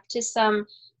back to some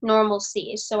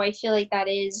normalcy. So I feel like that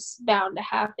is bound to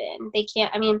happen. They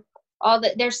can't, I mean,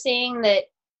 they're saying that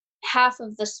half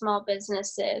of the small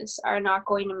businesses are not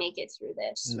going to make it through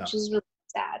this, which is really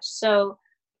sad. So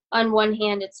on one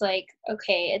hand, it's like,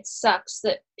 okay, it sucks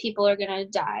that people are going to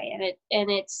die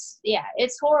and it's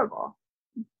horrible.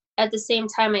 At the same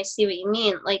time, I see what you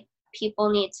mean. Like, people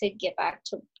need to get back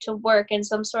to work and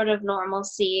some sort of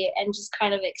normalcy and just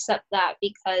kind of accept that,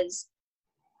 because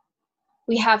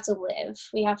we have to live.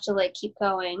 We have to like keep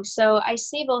going. So I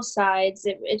see both sides.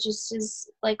 It just is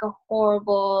like a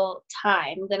horrible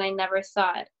time that I never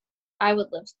thought I would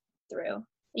live through.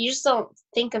 You just don't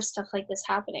think of stuff like this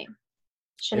happening.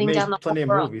 They made plenty of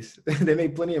movies. They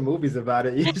made plenty of movies about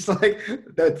it. You just like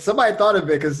somebody thought of it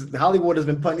because Hollywood has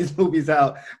been putting these movies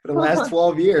out for the last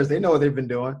 12 years. They know what they've been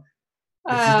doing.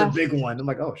 It's just a big one. I'm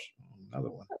like, oh, another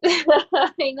one.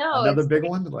 I know. Another big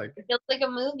one. Like, it feels like a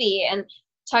movie. And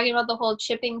talking about the whole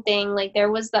chipping thing, like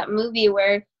there was that movie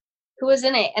where who was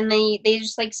in it, and they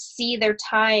just like see their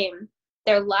time,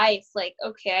 their life. Like,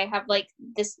 okay, I have like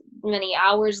this many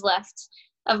hours left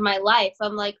of my life.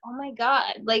 I'm like, oh my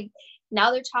God, like. Now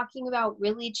they're talking about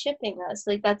really chipping us.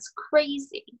 Like, that's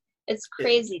crazy. It's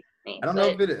crazy to me. I don't know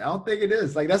if it is. I don't think it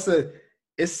is. Like,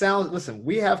 listen,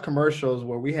 we have commercials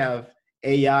where we have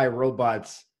AI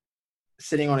robots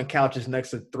sitting on the couches next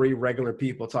to 3 regular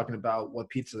people talking about what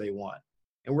pizza they want.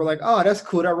 And we're like, oh, that's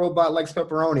cool. That robot likes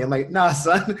pepperoni. I'm like, nah,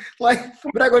 son. Like,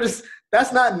 but I go,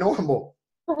 that's not normal.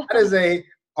 That is a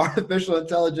artificial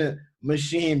intelligent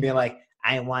machine being like,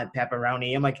 I want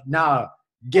pepperoni. I'm like, nah.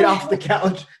 Get off the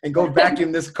couch and go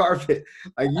vacuum this carpet.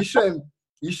 Like, you shouldn't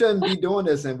be doing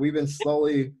this. And we've been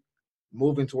slowly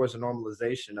moving towards a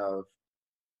normalization of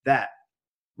that.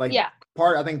 Like,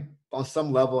 I think on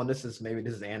some level, and this is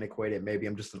antiquated. Maybe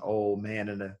I'm just an old man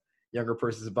in a younger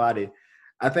person's body.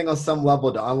 I think on some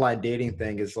level, the online dating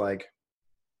thing is like,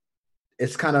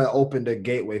 it's kind of opened a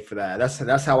gateway for that.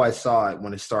 That's how I saw it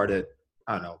when it started.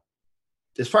 I don't know.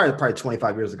 It's probably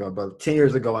 25 years ago, but 10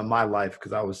 years ago in my life,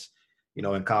 because I was,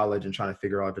 in college and trying to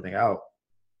figure everything out.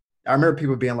 I remember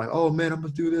people being like, "Oh man, I'm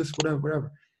gonna do this,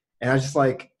 whatever." And I was just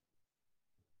like,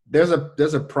 there's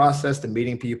a process to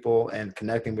meeting people and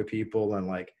connecting with people and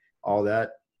like all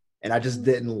that. And I just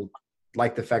didn't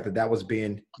like the fact that that was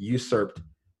being usurped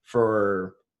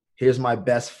for, here's my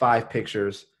best 5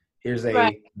 pictures. Here's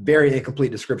a very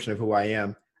incomplete description of who I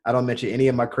am. I don't mention any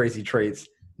of my crazy traits.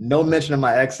 No mention of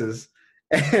my exes.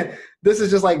 And this is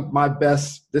just like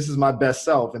this is my best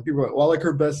self. And people are like, well, I like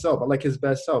her best self. I like his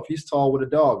best self. He's tall with a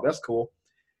dog. That's cool.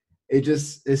 It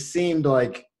seemed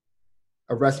like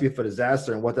a recipe for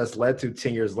disaster. And what that's led to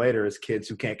 10 years later is kids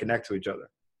who can't connect to each other.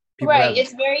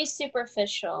 It's very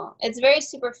superficial. It's very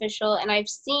superficial. And I've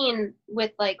seen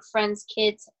with like friends'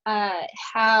 kids,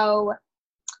 how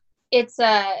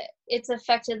it's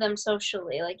affected them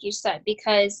socially, like you said,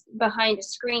 because behind a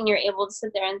screen, you're able to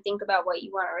sit there and think about what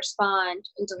you want to respond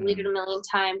and delete it a million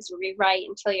times and rewrite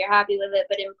until you're happy with it.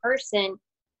 But in person,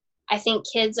 I think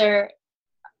kids are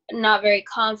not very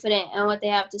confident in what they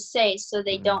have to say, so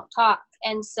they don't talk.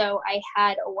 And so I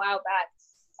had a while back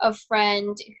a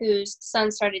friend whose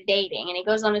son started dating, and he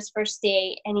goes on his first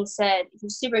date, and he said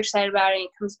he's super excited about it, and he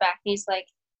comes back and he's like,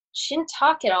 she didn't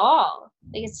talk at all.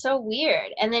 Like, it's so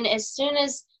weird. And then as soon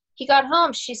as he got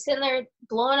home, she's sitting there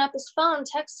blowing up his phone,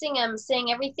 texting him,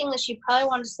 saying everything that she probably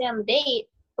wanted to say on the date,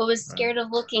 but was scared of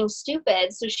looking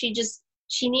stupid. So she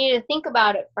needed to think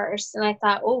about it first. And I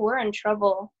thought, oh, we're in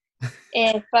trouble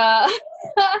if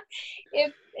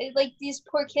if like these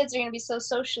poor kids are going to be so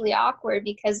socially awkward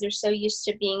because they're so used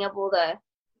to being able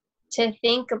to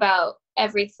think about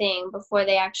everything before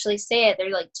they actually say it.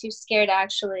 They're like too scared to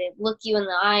actually look you in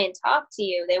the eye and talk to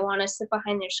you. They want to sit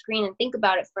behind their screen and think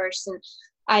about it first. And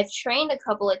I've trained a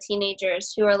couple of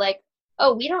teenagers who are like,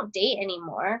 oh, we don't date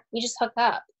anymore. We just hook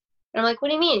up. And I'm like, what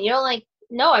do you mean? You don't like,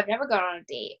 no, I've never gone on a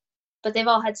date, but they've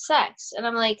all had sex. And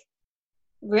I'm like,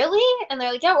 really? And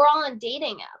they're like, yeah, we're all on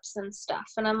dating apps and stuff.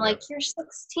 And I'm like, you're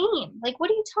 16. Like, what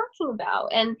are you talking about?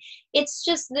 And it's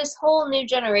just this whole new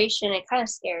generation. It kind of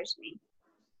scares me.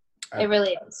 It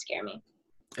really does scare me.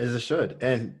 As it should.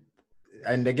 And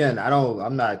again,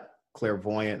 I'm not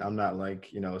clairvoyant. I'm not like,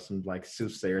 some like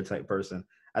soothsayer type person.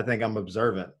 I think I'm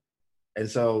observant. And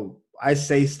so I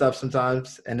say stuff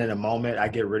sometimes, and in a moment I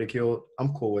get ridiculed.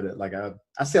 I'm cool with it. Like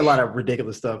I say a lot of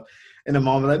ridiculous stuff in a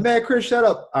moment, like, man, Chris, shut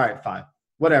up. All right, fine.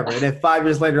 Whatever. And then 5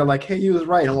 years later, like, hey, you was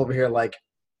right. I'm over here like,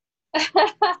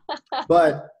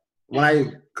 but because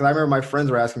I remember my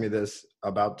friends were asking me this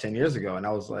about 10 years ago, and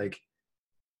I was like,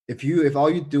 if all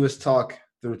you do is talk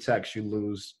through text, you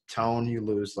lose tone, you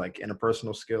lose like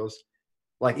interpersonal skills.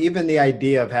 Like even the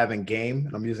idea of having game,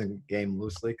 and I'm using game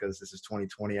loosely because this is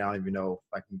 2020. I don't even know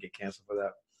if I can get canceled for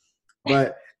that.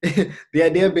 But the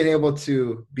idea of being able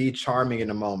to be charming in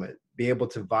a moment, be able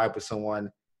to vibe with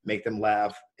someone, make them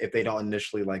laugh if they don't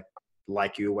initially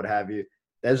like you, what have you.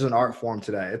 There's an art form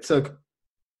to that. It took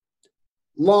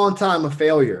long time of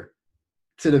failure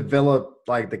to develop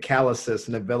like the calluses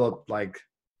and develop like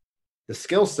the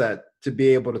skill set to be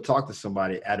able to talk to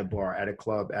somebody at a bar, at a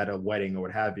club, at a wedding, or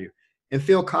what have you, and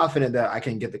feel confident that I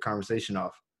can get the conversation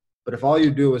off. But if all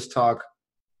you do is talk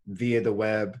via the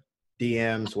web,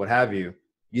 DMs, what have you,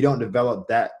 you don't develop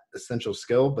that essential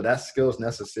skill, but that skill is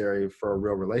necessary for a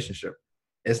real relationship.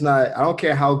 It's not, I don't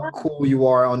care how cool you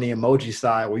are on the emoji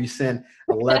side where you send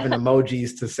 11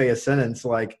 emojis to say a sentence.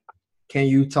 Like, can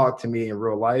you talk to me in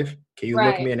real life? Can you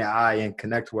look me in the eye and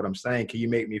connect to what I'm saying? Can you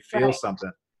make me feel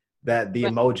something that the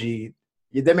emoji,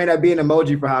 there may not be an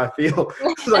emoji for how I feel.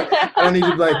 Like, I don't need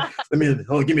to be like,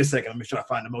 give me a second. Let me try to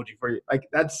find an emoji for you. Like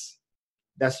that's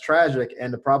tragic.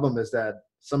 And the problem is that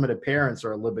some of the parents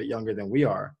are a little bit younger than we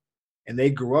are, and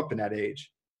they grew up in that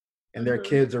age, and their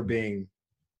kids are being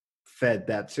fed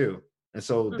that too. And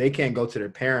so they can't go to their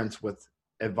parents with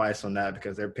advice on that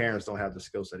because their parents don't have the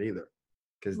skill set either,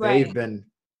 because they've been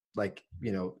like,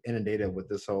 inundated with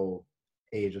this whole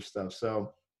age of stuff.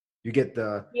 So you get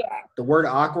the word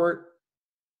awkward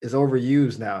is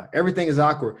overused now. Everything is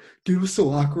awkward. Dude, it was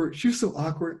so awkward. She was so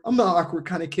awkward. I'm the awkward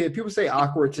kind of kid. People say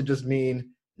awkward to just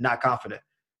mean not confident.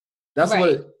 That's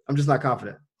I'm just not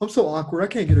confident. I'm so awkward. I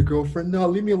can't get a girlfriend. No,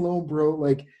 leave me alone, bro.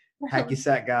 Like hacky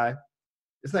sack guy.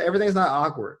 It's not, everything's not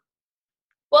awkward.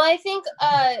 Well, I think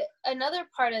another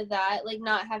part of that, like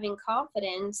not having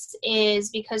confidence, is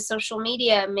because social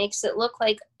media makes it look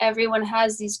like everyone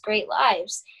has these great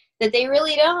lives that they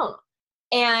really don't.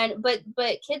 And but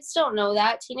kids don't know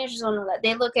that. Teenagers don't know that.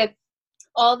 They look at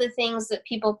all the things that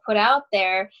people put out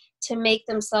there to make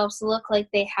themselves look like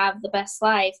they have the best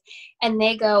life. And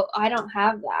they go, I don't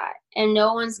have that. And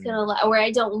no one's going to, or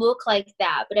I don't look like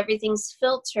that, but everything's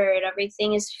filtered.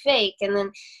 Everything is fake. And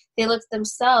then they look at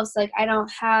themselves like, I don't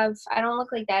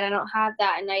look like that. I don't have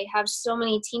that. And I have so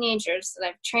many teenagers that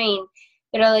I've trained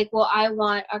that are like, well, I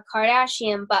want a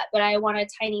Kardashian butt, but I want a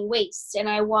tiny waist, and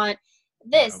I want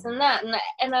this and that.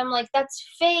 And I'm like, that's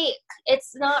fake.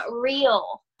 It's not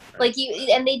real. Like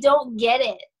and they don't get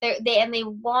it. They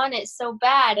want it so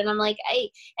bad. And I'm like,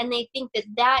 and they think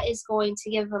that is going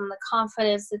to give them the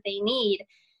confidence that they need.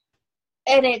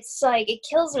 And it's like, it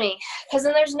kills me, because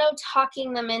then there's no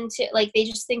talking them into, like, they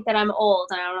just think that I'm old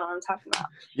and I don't know what I'm talking about.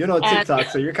 You know TikTok,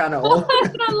 so you're kind of old.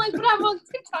 I'm like, but I'm on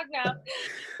TikTok now.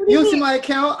 You don't see my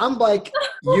account? I'm like,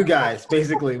 you guys,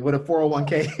 basically, with a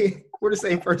 401k. We're the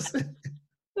same person.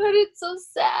 But it's so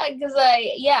sad, because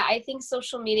I think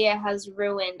social media has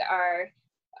ruined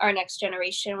our next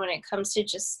generation when it comes to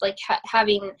just like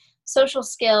having social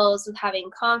skills, with having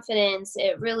confidence.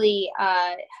 It really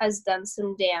has done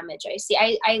some damage. I see.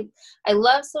 I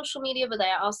love social media, but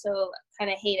I also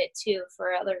kind of hate it too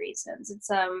for other reasons.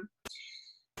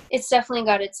 It's definitely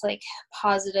got its like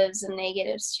positives and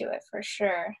negatives to it for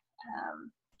sure.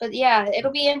 But yeah,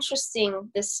 it'll be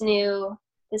interesting, this new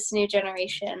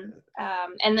generation,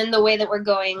 and then the way that we're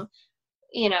going,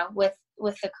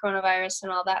 with the coronavirus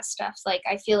and all that stuff. Like,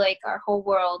 I feel like our whole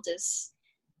world is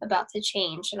about to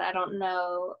change, and I don't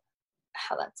know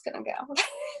how that's gonna go.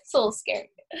 It's a little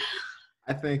scary.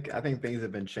 I think things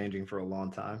have been changing for a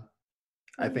long time.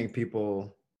 Mm-hmm. I think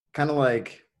people kind of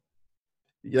like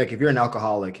if you're an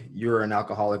alcoholic, you're an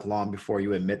alcoholic long before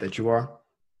you admit that you are.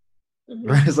 Mm-hmm.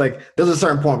 Right? It's like there's a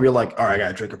certain point where you're like, all right, I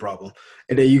got a drinking problem,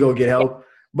 and then you go get help.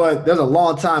 But there's a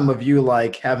long time of you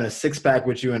like having a 6-pack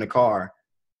with you in the car.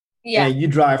 Yeah. And you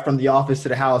drive from the office to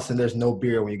the house and there's no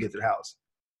beer when you get to the house.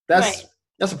 That's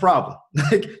a problem.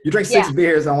 Like, you drink 6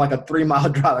 beers on like a 3-mile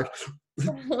drive.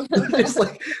 It's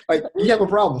like you have a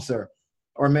problem, sir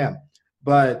or ma'am.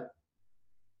 But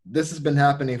this has been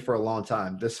happening for a long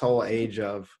time. This whole age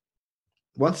of,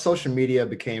 once social media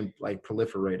became like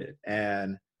proliferated,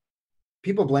 and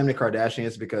people blame the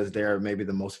Kardashians because they're maybe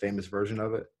the most famous version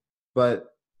of it. But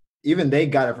even they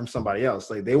got it from somebody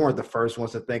else. Like, they weren't the first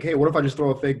ones to think, hey, what if I just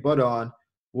throw a fake butt on?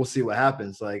 We'll see what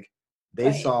happens. Like,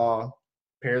 they saw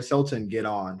Paris Hilton get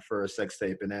on for a sex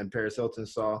tape, and then Paris Hilton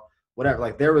saw whatever.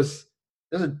 Like, there's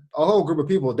a whole group of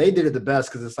people. They did it the best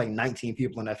because it's like 19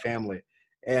 people in that family.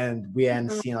 And we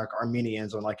hadn't seen like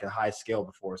Armenians on like a high scale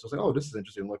before. So it's like, oh, this is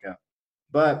interesting to look at.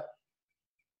 But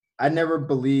I never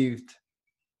believed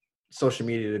social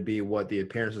media to be what the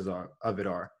appearances of it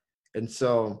are. And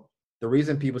so the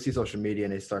reason people see social media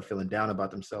and they start feeling down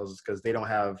about themselves is because they don't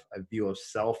have a view of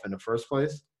self in the first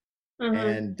place. Mm-hmm.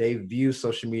 And they view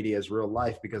social media as real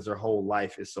life because their whole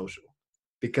life is social.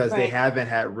 Because they haven't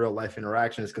had real life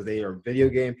interactions, because they are video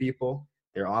game people,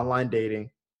 they're online dating,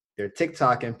 they're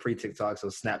TikTok and pre-TikTok, so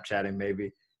Snapchatting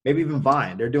maybe even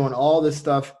Vine. They're doing all this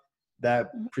stuff that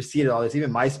preceded all this,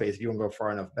 even MySpace, if you want to go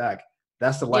far enough back.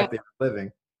 That's the life they're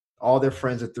living. All their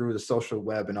friends are through the social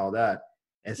web and all that.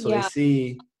 And so they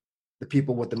see the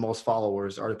people with the most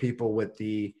followers, or the people with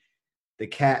the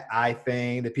cat eye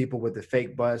thing, the people with the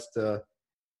fake butts,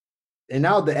 and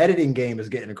now the editing game is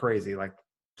getting crazy. Like,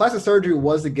 plastic surgery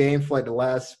was the game for like the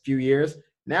last few years.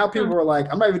 Now people are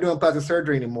like, I'm not even doing plastic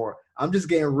surgery anymore. I'm just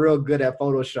getting real good at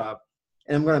Photoshop,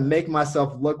 and I'm going to make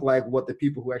myself look like what the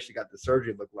people who actually got the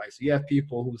surgery look like. So you have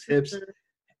people whose hips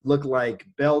look like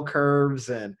bell curves,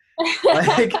 and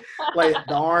like the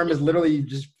arm is literally, you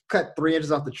just cut 3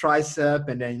 inches off the tricep,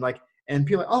 and then and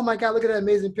people are like, oh my God, look at that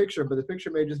amazing picture. But the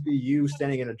picture may just be you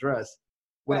standing in a dress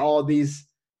with all these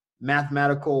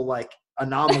mathematical like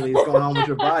anomalies going on with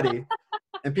your body.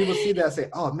 And people see that and say,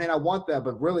 oh man, I want that.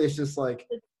 But really it's just like,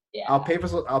 I'll pay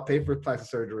for plastic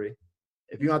surgery.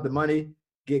 If you don't have the money,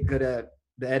 get good at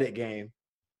the edit game.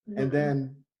 Mm-hmm. And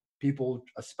then people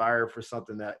aspire for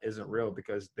something that isn't real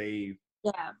because they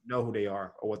know who they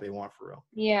are or what they want for real.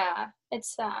 Yeah,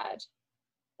 it's sad.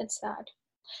 It's sad.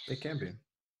 It can be.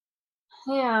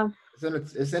 Yeah.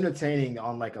 It's entertaining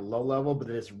on like a low level, but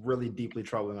it's really deeply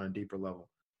troubling on a deeper level.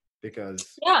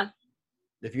 Because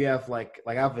if you have like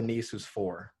I have a niece who's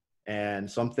 4, and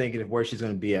so I'm thinking of where she's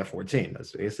going to be at 14.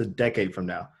 It's a decade from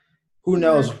now. Who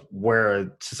knows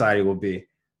where society will be?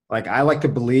 Like, I like to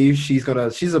believe she's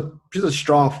a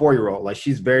strong 4-year-old. Like,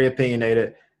 she's very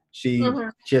opinionated. She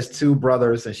has 2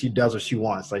 brothers, and she does what she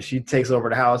wants. Like, she takes over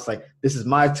the house. Like, this is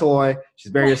my toy.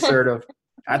 She's very assertive.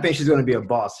 I think she's going to be a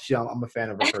boss. I'm a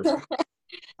fan of her person.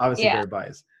 Obviously, very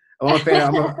biased. I'm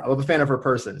a fan of her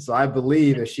person. So I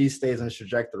believe if she stays on this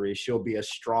trajectory, she'll be a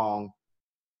strong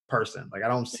person. Like I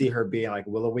don't see her being like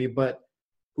willowy, but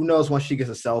who knows once she gets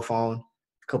a cell phone,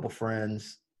 a couple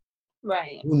friends.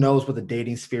 Right. Who knows what the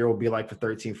dating sphere will be like for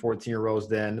 13, 14-year-olds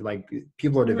then. Like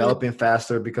people are developing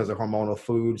faster because of hormonal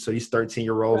food. So these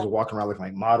 13-year-olds are walking around looking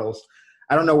like models.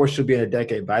 I don't know where she'll be in a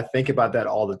decade, but I think about that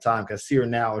all the time because I see her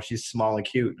now and she's small and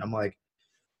cute. And I'm like,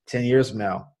 10 years from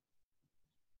now.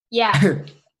 Yeah.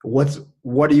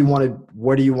 What do you want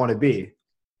to be?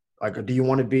 Like, do you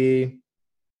want to be,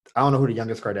 I don't know who the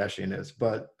youngest Kardashian is,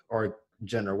 or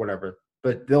Jenner, whatever,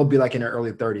 but they'll be like in their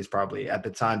early 30s probably at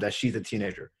the time that she's a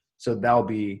teenager. So that'll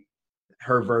be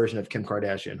her version of Kim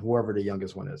Kardashian, whoever the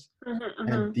youngest one is.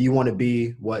 And do you want to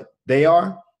be what they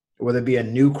are? Or will there be a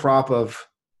new crop of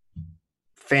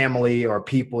family or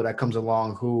people that comes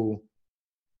along who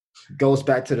goes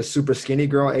back to the super skinny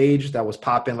girl age that was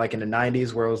popping like in the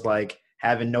 90s where it was like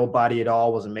having nobody at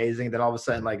all was amazing. Then all of a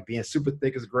sudden like being super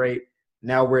thick is great.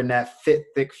 Now we're in that fit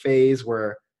thick phase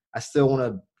where I still want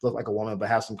to look like a woman but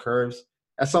have some curves.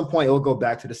 At some point it'll go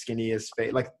back to the skinniest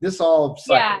phase. Like this all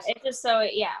cycles.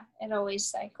 Yeah, it always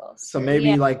cycles. So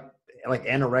maybe like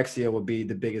anorexia will be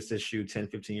the biggest issue 10,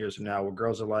 15 years from now where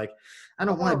girls are like, I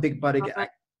don't want a big butt again.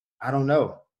 I don't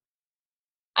know.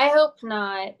 I hope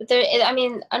not. But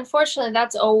unfortunately,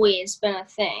 that's always been a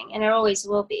thing, and it always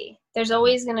will be. There's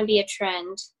always going to be a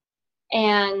trend,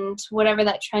 and whatever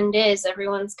that trend is,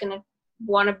 everyone's going to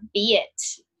want to be it.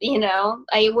 You know,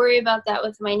 I worry about that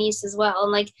with my niece as well.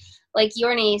 And like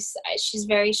your niece, she's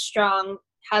very strong,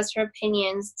 has her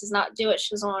opinions, does not do what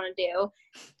she doesn't want to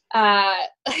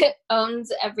do,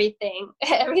 owns everything.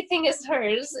 Everything is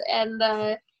hers, and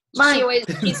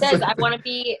she says, I want to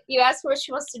be, you ask her what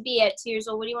she wants to be at 2 years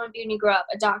old. What do you want to be when you grow up?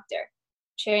 A doctor.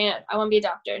 I want to be a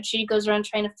doctor. And she goes around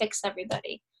trying to fix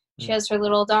everybody. She has her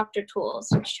little doctor tools.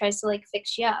 She tries to like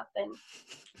fix you up. And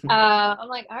I'm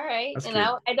like, all right. That's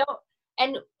cute.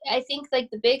 And I think like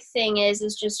the big thing is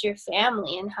just your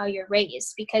family and how you're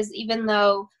raised. Because even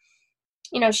though,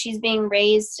 you know, she's being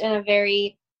raised in a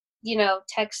very, you know,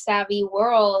 tech savvy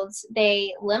world,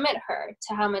 they limit her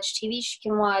to how much TV she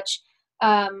can watch.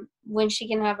 When she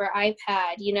can have her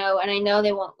iPad, you know, and I know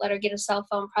they won't let her get a cell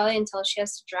phone probably until she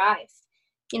has to drive,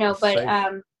 you know,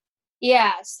 but,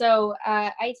 yeah, so,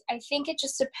 I think it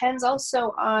just depends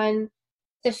also on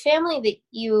the family that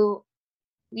you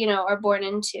know, are born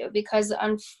into, because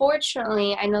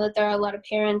unfortunately, I know that there are a lot of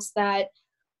parents that,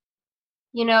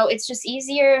 you know, it's just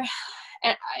easier.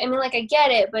 And I mean, like, I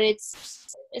get it, but it's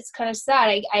kind of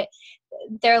sad.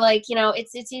 They're like, you know,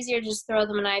 it's easier to just throw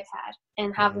them an iPad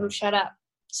and have them shut up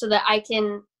so that I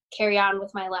can carry on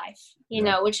with my life, you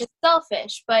know, which is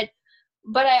selfish. But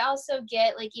I also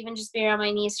get, like, even just being around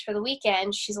my niece for the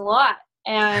weekend, she's a lot.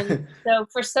 And so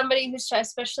for somebody who's,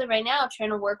 especially right now,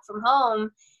 trying to work from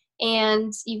home,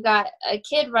 and you've got a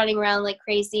kid running around like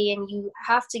crazy and you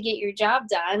have to get your job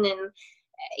done, and,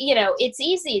 you know, it's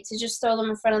easy to just throw them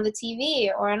in front of the TV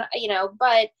you know,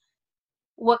 but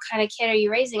what kind of kid are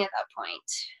you raising at that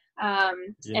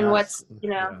point? And what's, you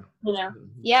know,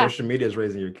 Social media is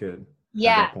raising your kid at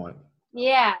that point.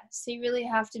 Yeah. So you really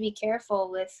have to be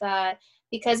careful with,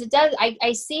 because it does,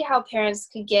 I see how parents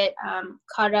could get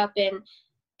caught up in,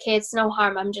 okay, it's no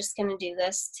harm, I'm just going to do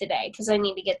this today because I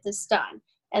need to get this done.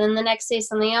 And then the next day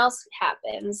something else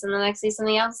happens, and the next day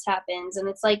something else happens. And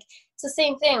it's like, it's the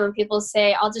same thing when people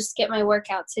say, I'll just skip my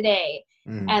workout today.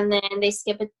 And then they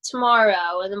skip it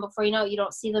tomorrow. And then before you know it, you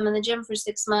don't see them in the gym for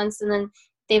 6 months. And then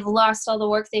they've lost all the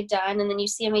work they've done. And then you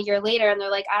see them a year later and they're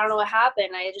like, I don't know what happened.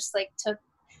 I just like took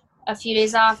a few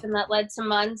days off, and that led to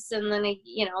months, and then a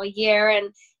year.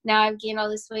 And now I've gained all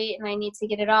this weight and I need to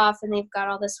get it off. And they've got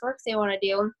all this work they want to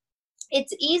do.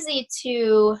 It's easy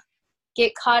to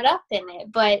get caught up in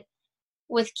it, but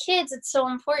with kids it's so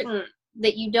important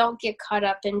that you don't get caught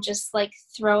up in just like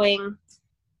throwing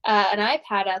an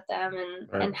iPad at them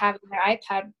and having their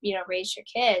iPad, you know, raise your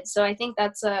kids. So I think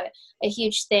that's a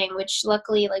huge thing, which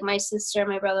luckily like my sister and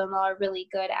my brother-in-law are really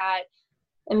good at,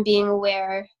 and being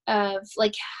aware of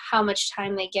like how much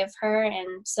time they give her.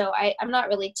 And so I'm not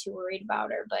really too worried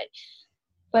about her,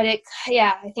 but it,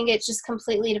 I think it just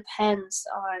completely depends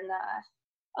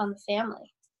on the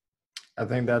family. I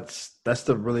think that's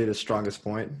the strongest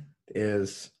point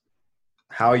is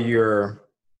how you're,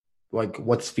 like,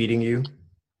 what's feeding you.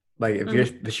 Like if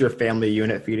it's your family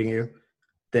unit feeding you,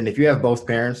 then if you have both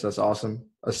parents, that's awesome.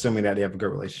 Assuming that they have a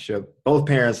good relationship. Both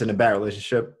parents in a bad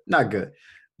relationship, not good.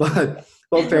 But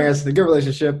both parents in a good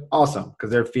relationship, awesome,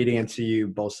 because they're feeding into you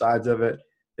both sides of it.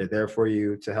 They're there for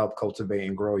you to help cultivate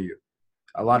and grow you.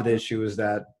 A lot of the issue is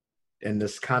that in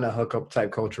this kind of hookup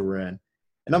type culture we're in,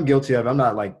 and I'm guilty of, I'm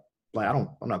not like like, I'm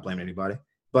not blaming anybody,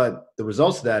 but the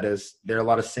results of that is there are a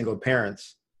lot of single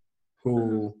parents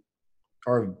who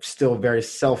are still very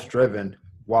self-driven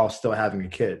while still having a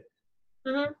kid.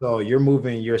 So you're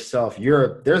moving yourself.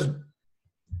 This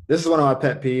is one of my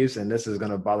pet peeves, and this is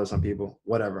going to bother some people,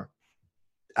 whatever.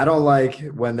 I don't like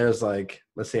when there's like,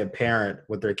 let's say a parent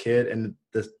with their kid, and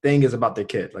the thing is about their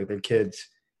kid, like their kid's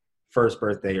first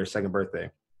birthday or second birthday.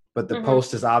 But the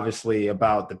post is obviously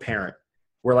about the parent,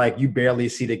 where like you barely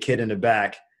see the kid in the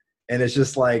back. And it's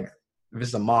just like, if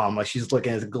it's a mom, like she's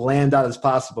looking as glammed out as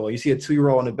possible. You see a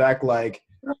 2-year-old in the back, like,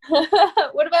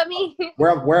 what about me?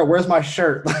 Where's my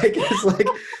shirt? Like, it's like,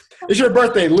 it's your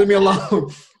birthday, leave me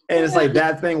alone. And it's like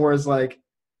that thing where it's like,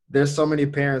 there's so many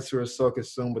parents who are so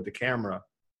consumed with the camera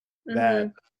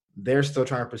that they're still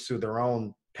trying to pursue their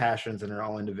own passions and their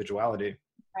own individuality.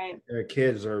 Right. Their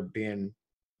kids are being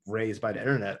raised by the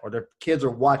internet, or their kids are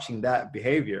watching that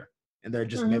behavior and they're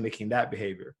just mimicking that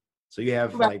behavior. So you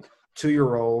have like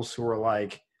 2-year-olds who are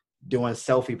like doing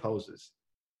selfie poses.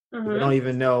 They don't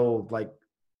even know like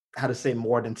how to say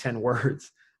more than 10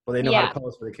 words, but they know how to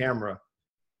pose for the camera.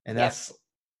 And that's,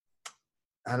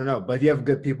 I don't know, but if you have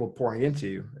good people pouring into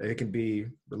you, it can be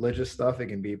religious stuff, it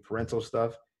can be parental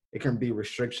stuff, it can be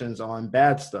restrictions on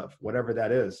bad stuff, whatever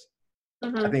that is.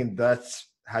 I think that's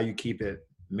how you keep it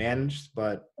managed,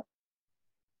 but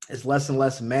it's less and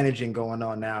less managing going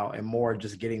on now and more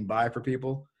just getting by for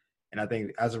people. And I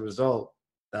think as a result,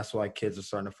 that's why kids are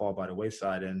starting to fall by the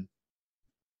wayside. And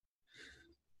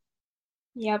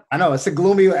I know it's a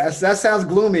gloomy, that sounds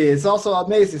gloomy. It's also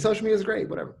amazing. Social media is great,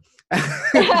 whatever.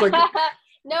 Like,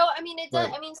 no, I mean, it does.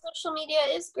 I mean, social media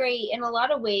is great in a lot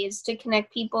of ways to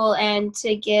connect people and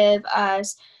to give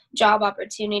us job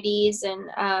opportunities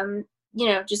and, you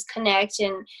know, just connect.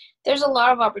 And there's a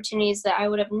lot of opportunities that I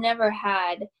would have never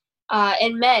had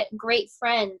and met great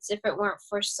friends if it weren't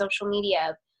for social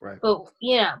media. Right. But,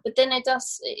 you know, but then it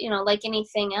does, you know, like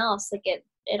anything else, like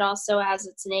it also has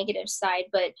its negative side.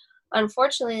 But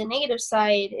unfortunately, the negative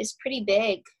side is pretty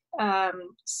big.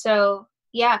 So,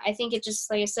 yeah, I think it just,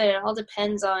 like I said, it all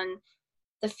depends on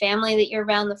the family that you're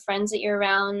around, the friends that you're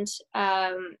around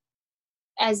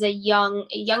as a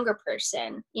younger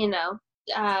person, you know.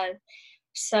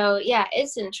 So, yeah,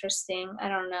 it's interesting. I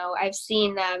don't know. I've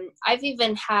seen, I've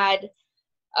even had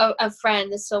a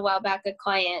friend, this was a while back, a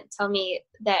client, tell me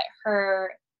that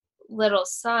her little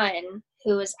son,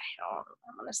 who was, I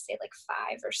want to say like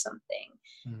 5 or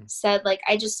something, said like,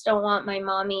 I just don't want my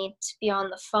mommy to be on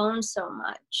the phone so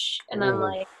much. And I'm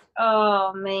like,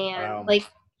 oh man. Wow. Like,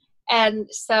 and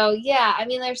so, yeah, I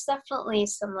mean, there's definitely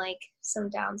some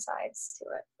downsides to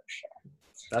it for sure.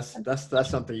 That's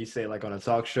something you say like on a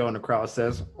talk show and the crowd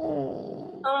says,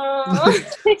 oh,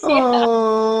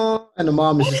 and the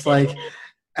mom is just like,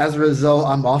 as a result,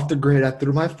 I'm off the grid. I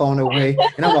threw my phone away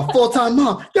and I'm a full-time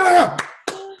mom. Yeah.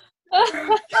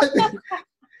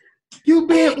 You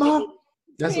big mom.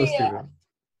 That's so stupid.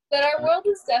 But our world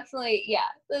is definitely,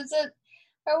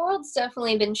 our world's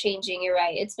definitely been changing. You're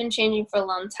right. It's been changing for a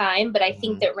long time, but I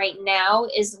think that right now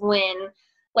is when,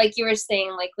 like you were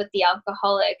saying, like with the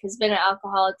alcoholic has been an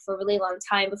alcoholic for a really long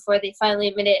time before they finally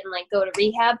admit it and like go to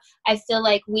rehab. I feel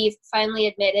like we've finally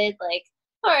admitted like,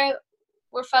 all right,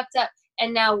 we're fucked up.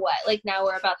 And now what? Like now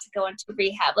we're about to go into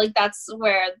rehab. Like that's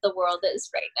where the world is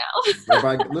right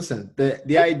now. Listen,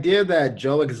 the idea that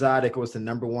Joe Exotic was the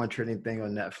 #1 trending thing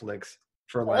on Netflix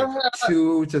for like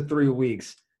 2 to 3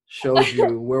 weeks shows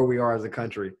you where we are as a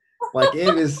country. Like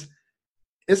it's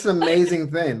an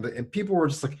amazing thing. And people were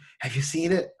just like, have you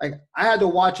seen it? Like I had to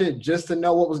watch it just to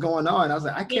know what was going on. I was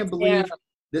like, I can't believe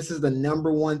this is the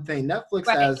 #1 thing. Netflix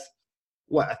has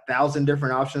 1,000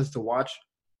 different options to watch.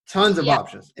 Tons of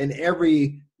options in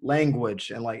every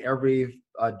language and like every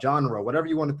genre, whatever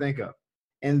you want to think of.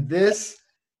 And this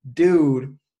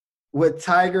dude with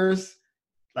tigers,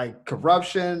 like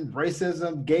corruption,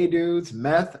 racism, gay dudes,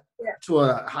 meth to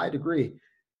a high degree.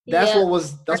 That's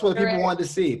what people wanted to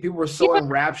see. People were so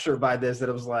enraptured by this that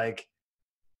it was like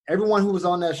everyone who was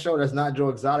on that show that's not Joe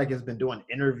Exotic has been doing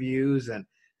interviews and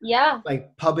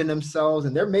like pubbing themselves,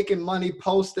 and they're making money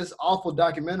post this awful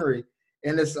documentary.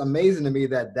 And it's amazing to me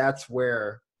that that's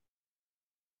where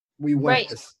we went.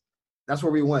 Right. That's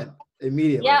where we went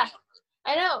immediately. Yeah,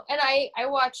 I know. And I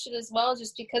watched it as well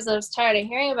just because I was tired of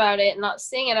hearing about it and not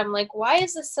seeing it. I'm like, why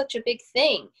is this such a big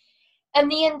thing? And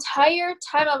the entire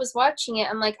time I was watching it,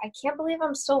 I'm like, I can't believe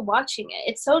I'm still watching it.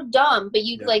 It's so dumb, but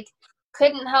you like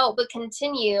couldn't help but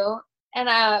continue. And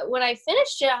when I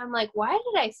finished it, I'm like, why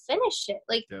did I finish it?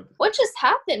 Like, what just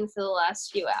happened for the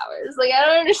last few hours? Like, I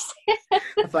don't understand.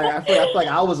 I feel like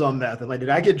I was on meth. I'm like, did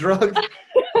I get drugged?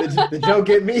 Did Joe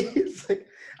get me? It's like,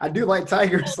 I do like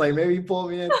tigers. Like maybe pull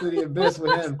me into the abyss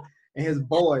with him and his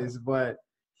boys. But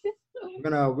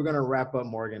we're gonna wrap up,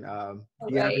 Morgan. Do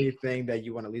you have anything that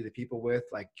you want to leave the people with?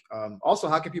 Like, also,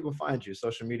 how can people find you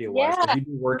social media wise? Because you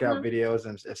do workout videos,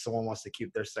 and if someone wants to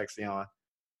keep their sexy on,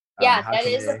 that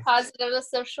is a positive of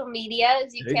social media.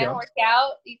 Is you can work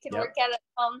out. You can work out at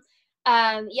home.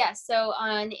 So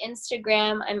on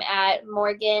Instagram, I'm at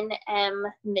Morgan M.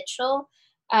 Mitchell.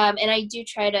 And I do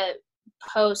try to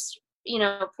post,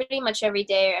 pretty much every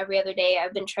day or every other day.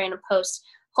 I've been trying to post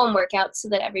home workouts so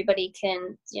that everybody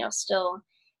can, still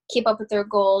keep up with their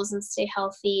goals and stay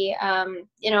healthy.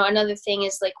 Another thing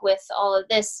is like with all of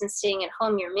this and staying at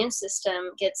home, your immune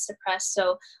system gets suppressed.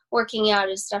 So working out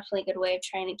is definitely a good way of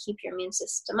trying to keep your immune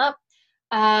system up.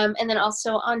 And then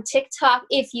also on TikTok,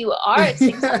 if you are a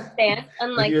TikTok fan,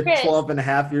 unlike you're Chris. 12 and a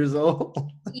half years old.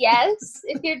 Yes.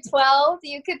 If you're 12,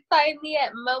 you could find me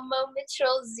at Momo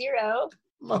Mitchell 0.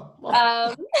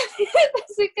 That's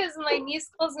because my niece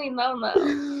calls me Momo.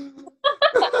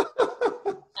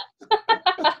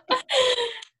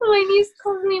 My niece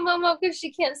calls me Momo because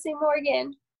she can't say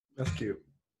Morgan. That's cute.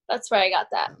 That's where I got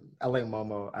that. I like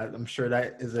Momo. I'm sure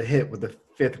that is a hit with the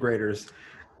 5th graders.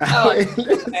 Oh,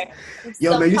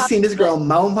 yo, man, you seen this girl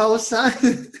Momo, son?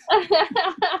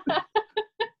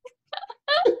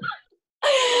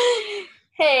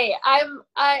 Hey,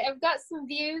 I've got some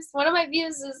views. One of my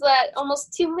views is at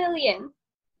almost 2 million.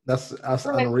 That's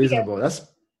unreasonable. That's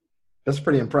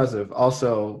pretty impressive.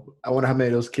 Also, I wonder how many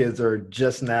of those kids are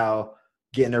just now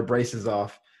getting their braces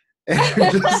off. And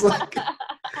just like,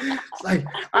 it's like,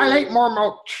 I like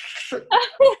Momo.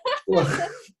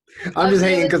 I'm just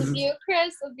hating because a view,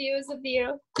 Chris. A view is a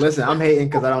view. Listen, I'm hating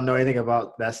because I don't know anything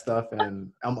about that stuff,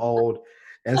 and I'm old,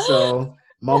 and so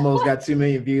Momo's got 2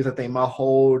 million views. I think my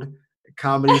whole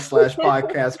comedy /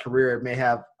 podcast career may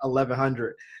have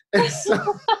 1,100, and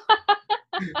so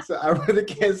I really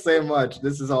can't say much.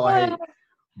 This is all I hate.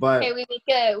 But hey,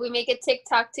 we make a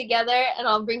TikTok together, and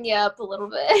I'll bring you up a little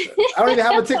bit. I don't even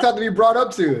have a TikTok to be brought up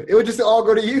to. It would just all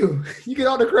go to you. You get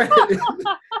all the credit.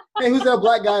 Hey, who's that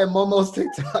black guy in Momo's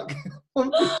TikTok? We'll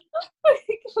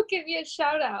give you a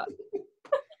shout out.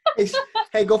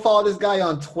 Hey, go follow this guy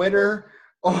on Twitter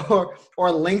or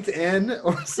LinkedIn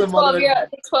or some other.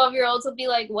 The 12-year-olds will be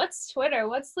like, "What's Twitter?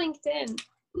 What's LinkedIn?"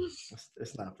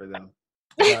 It's not for them.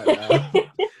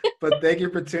 But thank you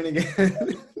for tuning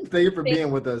in. Thank you for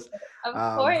being with us.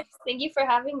 Of course. Thank you for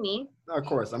having me. Of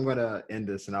course. I'm going to end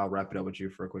this and I'll wrap it up with you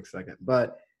for a quick second.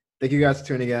 But thank you guys for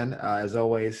tuning in. As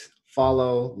always,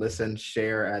 follow, listen,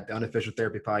 share at the Unofficial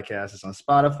Therapy Podcast. It's on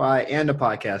Spotify and the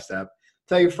podcast app.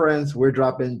 Tell your friends we're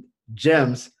dropping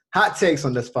gems, hot takes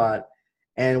on this pod.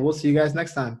 And we'll see you guys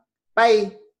next time.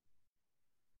 Bye.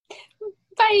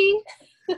 Bye.